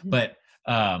matter. Mhm. But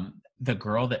the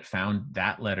girl that found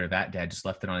that letter that day, I just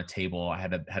left it on a table. I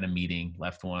had a meeting,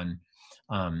 left one.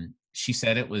 She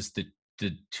said it was the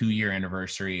 2-year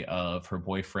anniversary of her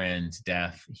boyfriend's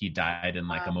death. He died in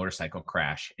like a motorcycle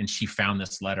crash. And she found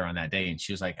this letter on that day. And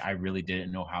she was like, I really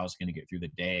didn't know how I was going to get through the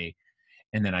day.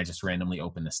 And then I just randomly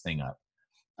opened this thing up.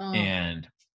 Oh. And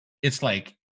it's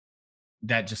like,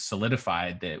 that just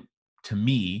solidified that to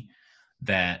me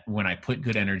that when I put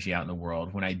good energy out in the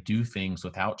world, when I do things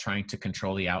without trying to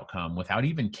control the outcome, without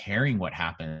even caring what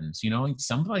happens,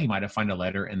 somebody might have found a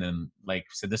letter and then like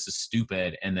said, this is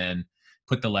stupid. And then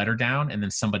put the letter down and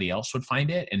then somebody else would find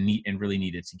it and really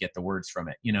needed to get the words from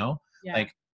it, Yeah.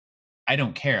 like, I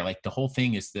don't care. Like the whole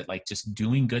thing is that like just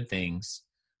doing good things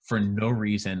for no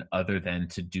reason other than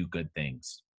to do good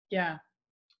things. Yeah.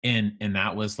 And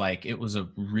that was like, it was a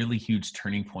really huge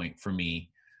turning point for me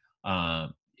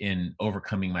in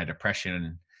overcoming my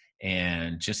depression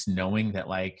and just knowing that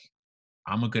like,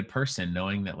 I'm a good person,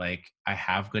 knowing that like I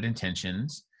have good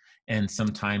intentions and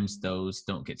sometimes those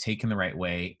don't get taken the right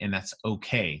way. And that's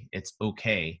okay. It's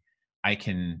okay. I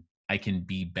can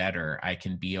be better. I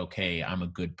can be okay. I'm a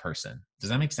good person.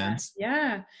 Does that make sense?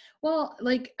 Yeah. Well,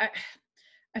 like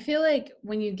I feel like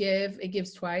when you give, it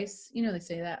gives twice. They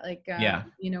say that like, Yeah.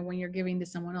 When you're giving to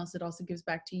someone else, it also gives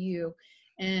back to you.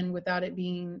 And without it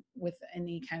being with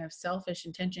any kind of selfish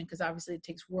intention, because obviously it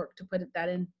takes work to put that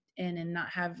in and not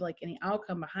have like any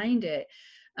outcome behind it.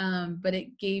 But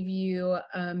it gave you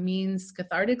a means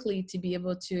cathartically to be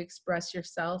able to express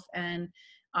yourself and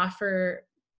offer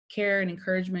care and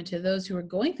encouragement to those who are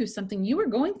going through something you were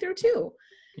going through too.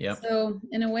 Yep. So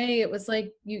in a way, it was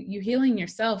like you healing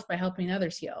yourself by helping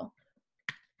others heal.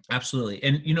 Absolutely.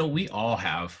 And, we all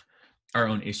have our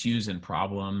own issues and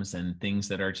problems and things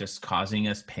that are just causing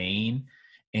us pain.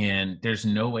 And there's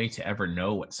no way to ever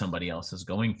know what somebody else is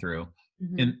going through.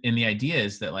 Mm-hmm. And the idea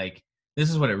is that like, this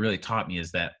is what it really taught me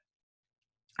is that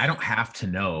I don't have to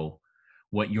know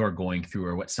what you're going through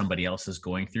or what somebody else is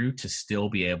going through, to still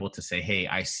be able to say, hey,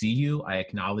 I see you, I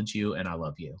acknowledge you, and I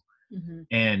love you. Mm-hmm.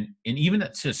 And even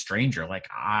to a stranger, like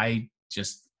I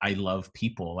love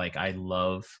people. Like I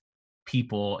love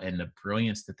people and the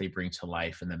brilliance that they bring to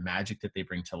life and the magic that they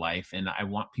bring to life. And I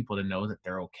want people to know that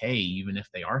they're okay, even if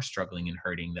they are struggling and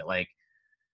hurting, that like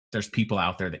there's people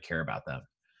out there that care about them.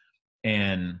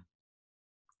 And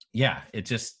yeah, it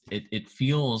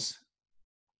feels,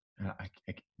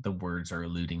 the words are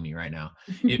eluding me right now.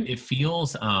 It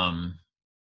feels, I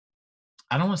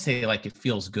don't want to say like it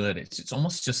feels good. It's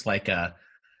almost just like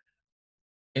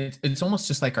it's almost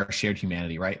just like our shared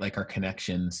humanity, right? Like our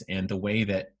connections and the way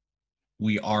that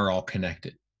we are all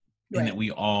connected, and that Right. we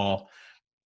all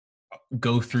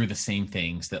go through the same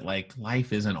things, that like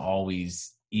life isn't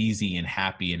always easy and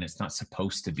happy, and it's not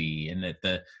supposed to be, and that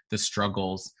the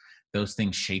struggles, those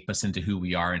things shape us into who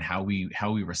we are, and how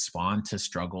we respond to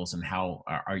struggles, and how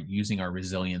are using our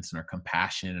resilience and our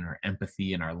compassion and our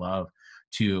empathy and our love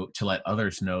to let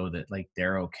others know that like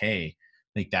they're okay.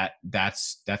 Like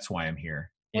that's why I'm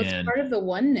here. Well, it's And part of the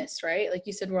oneness, right? Like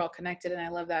you said, we're all connected, and I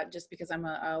love that just because I'm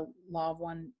a Law of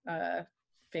One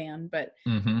fan. But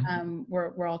mhm.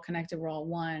 we're all connected, we're all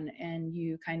one, and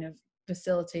you kind of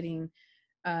facilitating,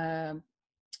 uh,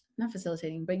 not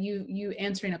facilitating, but you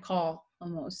answering a call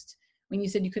almost. When you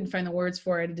said you couldn't find the words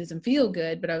for it, it doesn't feel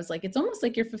good. But I was like, it's almost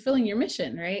like you're fulfilling your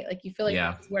mission, right? Like you feel like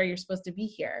Yeah. this is where you're supposed to be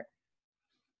here.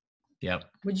 Yep.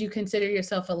 Would you consider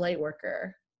yourself a light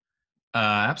worker?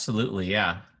 Absolutely.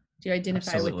 Yeah. Do you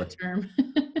identify with the Absolutely. term?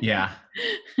 Yeah.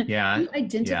 Do Yeah. you Yeah.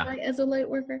 identify as a light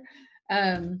worker?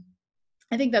 Um,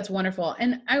 I think that's wonderful.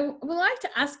 And I would like to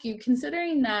ask you,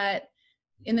 considering that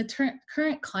in the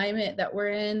current climate that we're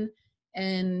in,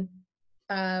 and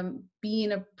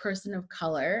being a person of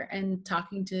color and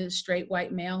talking to straight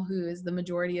white male, who is the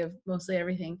majority of mostly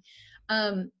everything,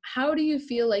 how do you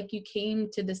feel like you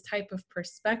came to this type of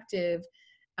perspective,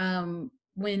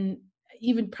 when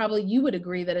even probably you would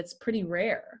agree that it's pretty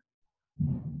rare?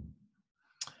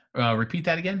 Repeat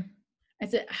that again. I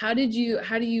said, how do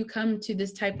you come to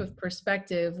this type of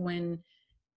perspective when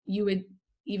you would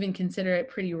even consider it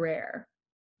pretty rare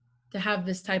to have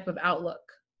this type of outlook?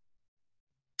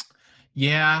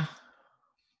 Yeah,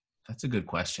 that's a good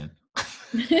question.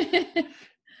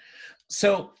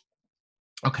 So,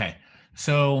 okay.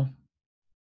 So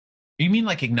you mean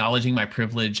like acknowledging my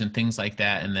privilege and things like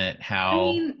that, and that I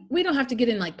how mean, we don't have to get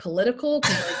in like political,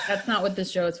 because like that's not what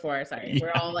this show is for. Sorry. We're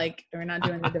yeah. all like, we're not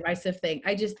doing the divisive thing.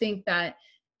 I just think that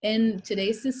in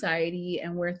today's society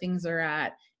and where things are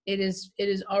at, it is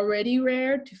already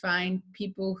rare to find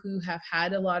people who have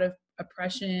had a lot of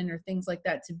oppression or things like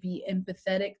that to be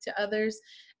empathetic to others.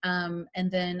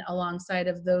 And then alongside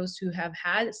of those who have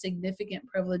had significant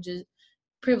privilege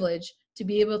to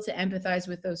be able to empathize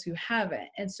with those who haven't.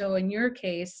 And so in your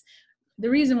case, the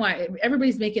reason why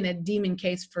everybody's making a demon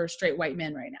case for straight white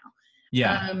men right now.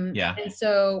 Yeah. Yeah. And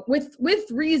so with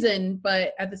reason,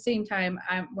 but at the same time,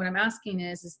 what I'm asking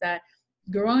is that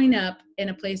growing up in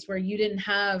a place where you didn't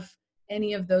have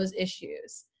any of those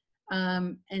issues,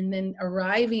 and then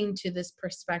arriving to this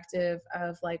perspective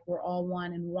of like we're all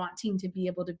one, and wanting to be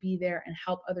able to be there and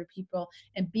help other people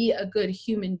and be a good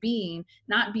human being,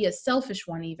 not be a selfish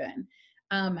one even.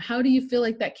 How do you feel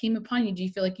like that came upon you? Do you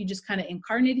feel like you just kind of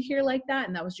incarnated here like that,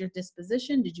 and that was your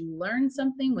disposition? Did you learn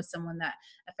something with someone that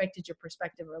affected your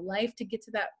perspective or life to get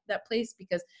to that place?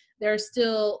 Because there are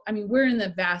still, I mean, we're in the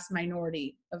vast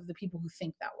minority of the people who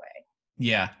think that way.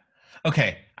 Yeah.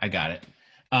 Okay, I got it.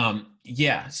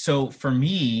 Yeah. So for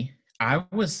me, I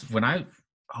was when I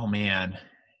oh man,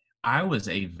 I was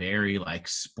a very like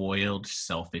spoiled,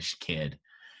 selfish kid.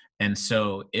 And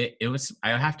so it was,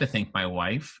 I have to thank my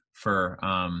wife for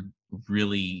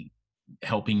really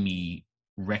helping me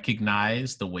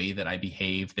recognize the way that I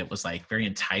behaved that was like very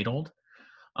entitled,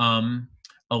 um,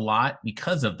 a lot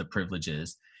because of the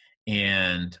privileges.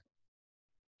 And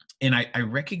I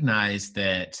recognize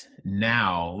that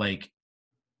now, like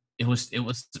it was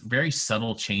very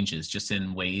subtle changes, just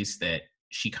in ways that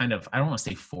she kind of, I don't want to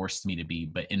say forced me to be,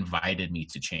 but invited me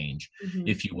to change, Mm-hmm.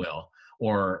 if you will,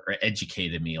 or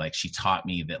educated me. Like she taught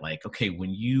me that like, okay,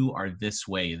 when you are this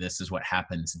way, this is what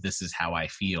happens, this is how I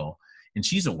feel. And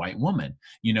she's a white woman,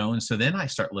 and so then I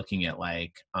start looking at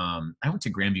like, I went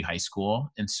to Grandview High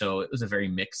School, and so it was a very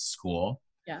mixed school.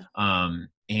 Yeah.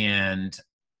 And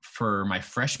for my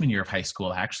freshman year of high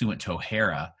school, I actually went to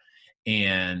O'Hara,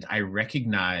 and I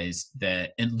recognized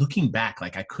that, and looking back,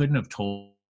 like I couldn't have told.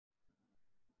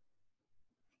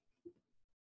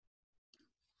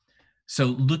 So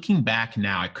looking back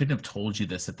now, I couldn't have told you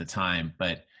this at the time,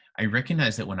 but I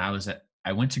recognized that when I was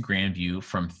I went to Grandview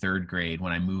from 3rd grade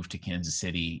when I moved to Kansas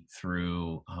City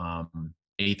through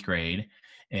 8th grade.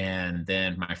 And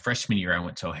then my freshman year, I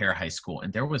went to O'Hara High School,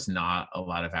 and there was not a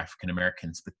lot of African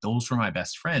Americans, but those were my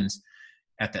best friends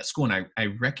at that school. And I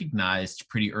recognized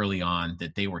pretty early on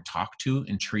that they were talked to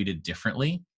and treated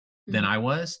differently than I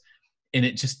was. And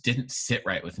it just didn't sit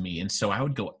right with me. And so I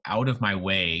would go out of my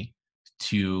way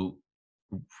to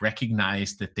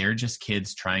recognize that they're just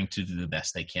kids trying to do the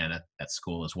best they can at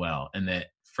school as well. And that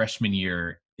freshman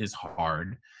year is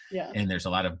hard. Yeah. And there's a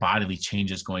lot of bodily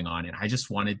changes going on. And I just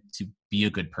wanted to be a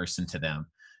good person to them,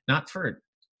 not for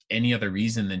any other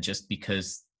reason than just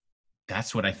because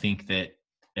that's what I think that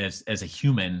as a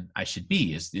human I should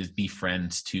be, is be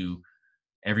friends to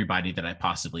everybody that I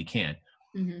possibly can.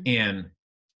 And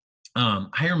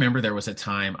I remember there was a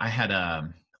time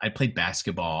I played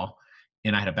basketball,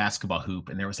 and I had a basketball hoop,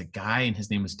 and there was a guy, and his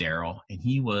name was Daryl, and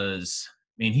he was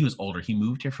older. He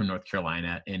moved here from North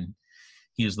Carolina, and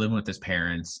he was living with his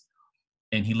parents,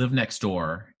 and he lived next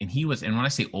door. And and when I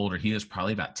say older, he was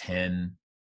probably about 10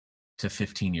 to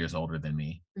 15 years older than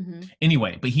me.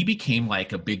 Anyway, but he became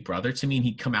like a big brother to me, and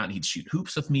he'd come out and he'd shoot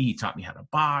hoops with me. He taught me how to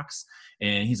box,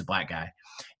 and he's a black guy.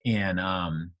 And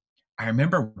I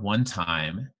remember one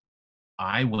time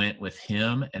I went with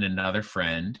him and another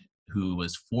friend who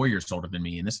was 4 years older than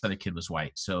me, and this other kid was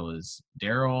white. So it was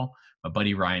Daryl, my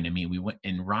buddy Ryan, and me. We went,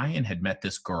 and Ryan had met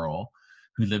this girl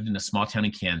who lived in a small town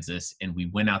in Kansas, and we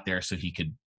went out there so he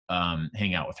could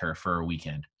hang out with her for a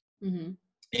weekend.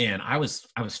 And I was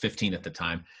 15 at the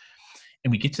time,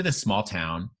 and we get to this small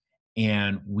town,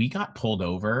 and we got pulled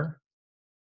over.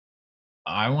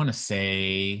 I want to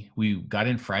say we got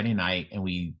in Friday night and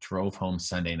we drove home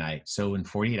Sunday night. So in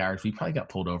 48 hours, we probably got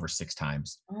pulled over 6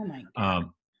 times. Oh my God.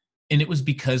 And it was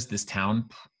because this town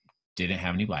didn't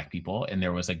have any black people. And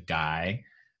there was a guy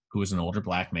who was an older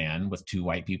black man with 2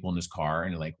 white people in his car.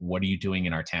 And like, what are you doing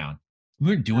in our town? We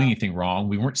weren't doing anything wrong.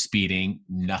 We weren't speeding,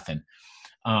 nothing.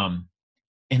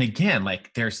 And again,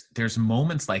 like there's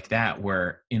moments like that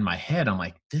where in my head, I'm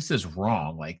like, this is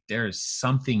wrong. Like there's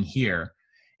something here.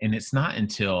 And it's not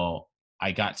until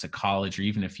I got to college, or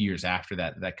even a few years after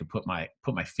that, that I could put my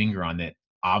finger on it.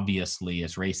 Obviously,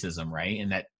 as racism, right?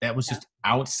 And that was just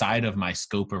outside of my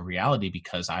scope of reality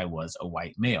because I was a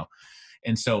white male.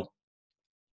 And so,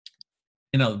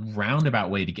 in a roundabout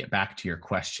way, to get back to your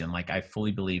question, like I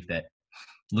fully believe that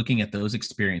looking at those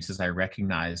experiences, I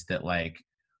recognize that like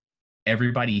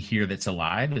everybody here that's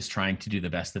alive is trying to do the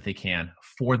best that they can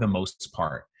for the most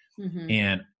part,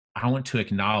 and I want to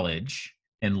acknowledge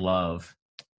and love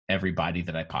everybody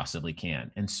that I possibly can.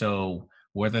 And so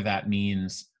whether that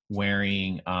means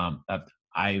wearing,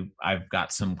 I've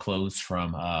got some clothes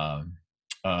from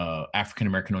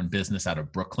African-American owned business out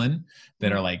of Brooklyn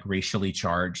that are like racially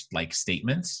charged, like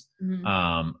statements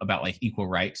about like equal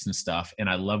rights and stuff. And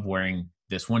I love wearing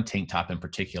this one tank top in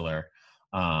particular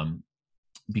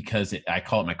because I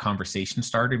call it my conversation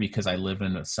starter, because I live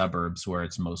in the suburbs where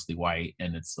it's mostly white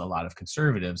and it's a lot of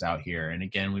conservatives out here. And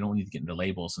again, we don't need to get into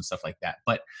labels and stuff like that.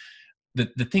 But the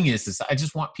thing is I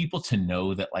just want people to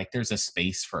know that like there's a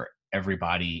space for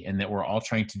everybody and that we're all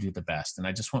trying to do the best. And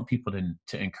I just want people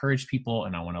to encourage people,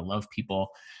 and I want to love people,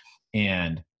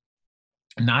 and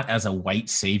not as a white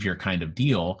savior kind of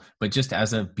deal, but just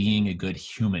as a being a good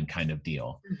human kind of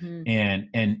deal.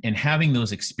 And having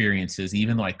those experiences,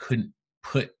 even though I couldn't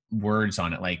put words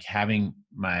on it, like having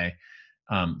my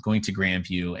going to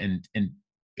Grandview and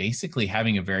basically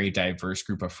having a very diverse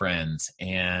group of friends,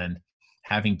 and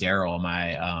having Daryl,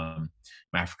 my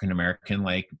African-American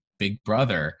like big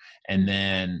brother, and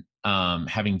then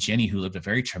having Jenny, who lived a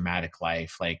very traumatic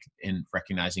life, like in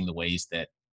recognizing the ways that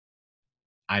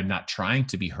I'm not trying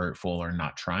to be hurtful or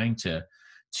not trying to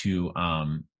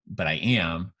but I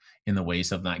am, in the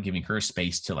ways of not giving her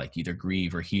space to like either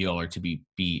grieve or heal, or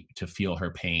to feel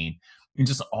her pain. And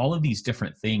just all of these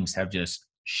different things have just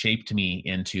shaped me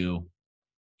into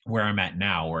where I'm at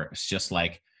now, where it's just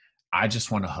like, I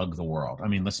just want to hug the world. I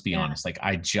mean, let's be honest. Like,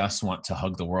 I just want to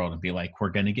hug the world and be like, we're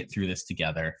going to get through this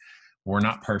together. We're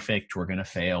not perfect. We're going to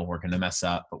fail. We're going to mess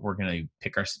up, but we're going to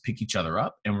pick each other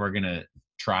up, and we're going to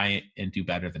try and do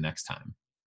better the next time.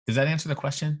 Does that answer the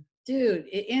question? Dude,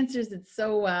 it answers it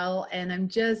so well. And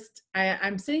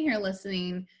I'm sitting here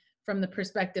listening from the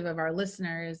perspective of our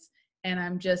listeners, and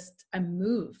I'm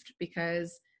moved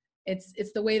because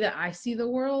it's the way that I see the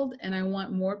world, and I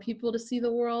want more people to see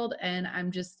the world. And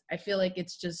I feel like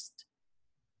it's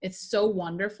so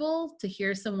wonderful to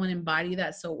hear someone embody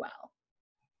that so well.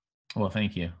 Well,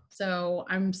 thank you. So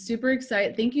I'm super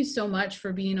excited. Thank you so much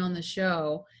for being on the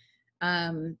show.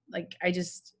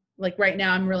 Like right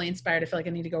now I'm really inspired. I feel like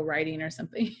I need to go writing or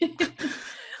something.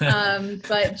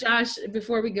 But Josh,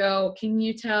 before we go, can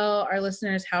you tell our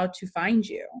listeners how to find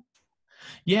you?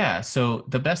 Yeah. So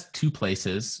the best two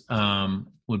places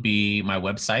would be my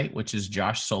website, which is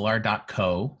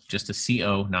joshsolar.co, just a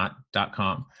CO, not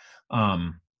 .com.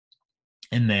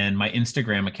 And then my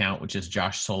Instagram account, which is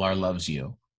Josh Solar Loves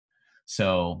You.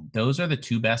 So those are the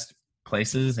two best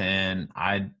places. And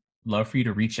I'd love for you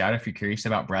to reach out if you're curious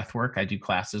about breath work. I do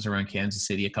classes around Kansas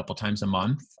City a couple times a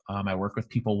month. I work with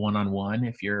people one-on-one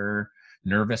if you're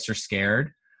nervous or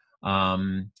scared. I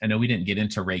know we didn't get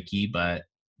into Reiki, but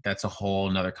that's a whole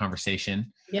nother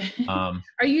conversation. Yeah.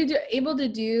 Are you able to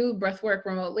do breath work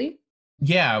remotely?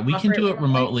 Yeah, we can do it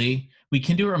remotely. We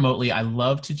can do it remotely. I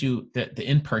love to do the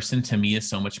in-person. To me is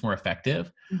so much more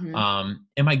effective. And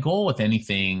my goal with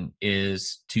anything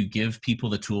is to give people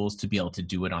the tools to be able to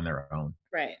do it on their own.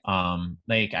 Right.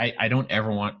 Like I don't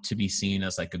ever want to be seen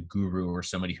as like a guru or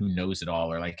somebody who knows it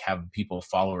all, or like have people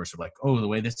followers of like, oh, the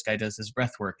way this guy does his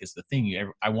breath work is the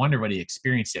thing. I want everybody to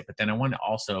experience it, but then I want to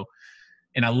also,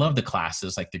 and I love the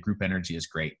classes, like the group energy is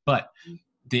great, but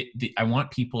I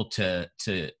want people to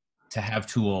have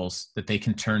tools that they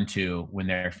can turn to when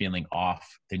they're feeling off,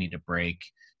 they need a break,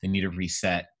 they need a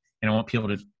reset. And I want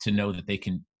people to know that they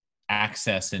can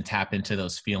access and tap into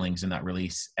those feelings and that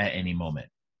release at any moment.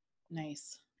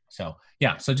 Nice. So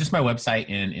yeah, so just my website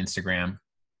and Instagram.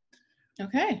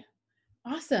 Okay.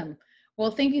 Awesome.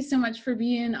 Well, thank you so much for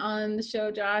being on the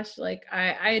show, Josh. Like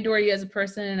I adore you as a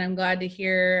person, and I'm glad to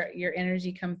hear your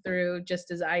energy come through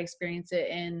just as I experience it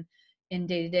in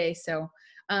day to day. So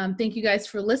thank you guys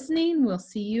for listening. We'll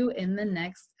see you in the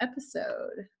next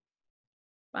episode.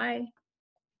 Bye.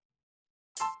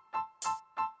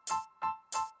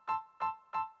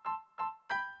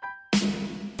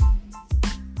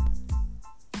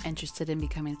 Interested in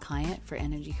becoming a client for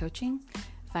energy coaching?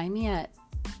 Find me at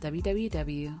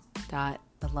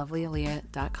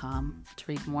www.thelovelyaleah.com to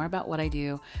read more about what I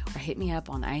do, or hit me up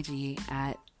on IG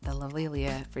at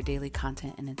thelovelyaleah for daily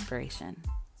content and inspiration.